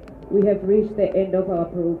gentlemen. We have reached the end of our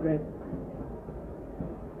program.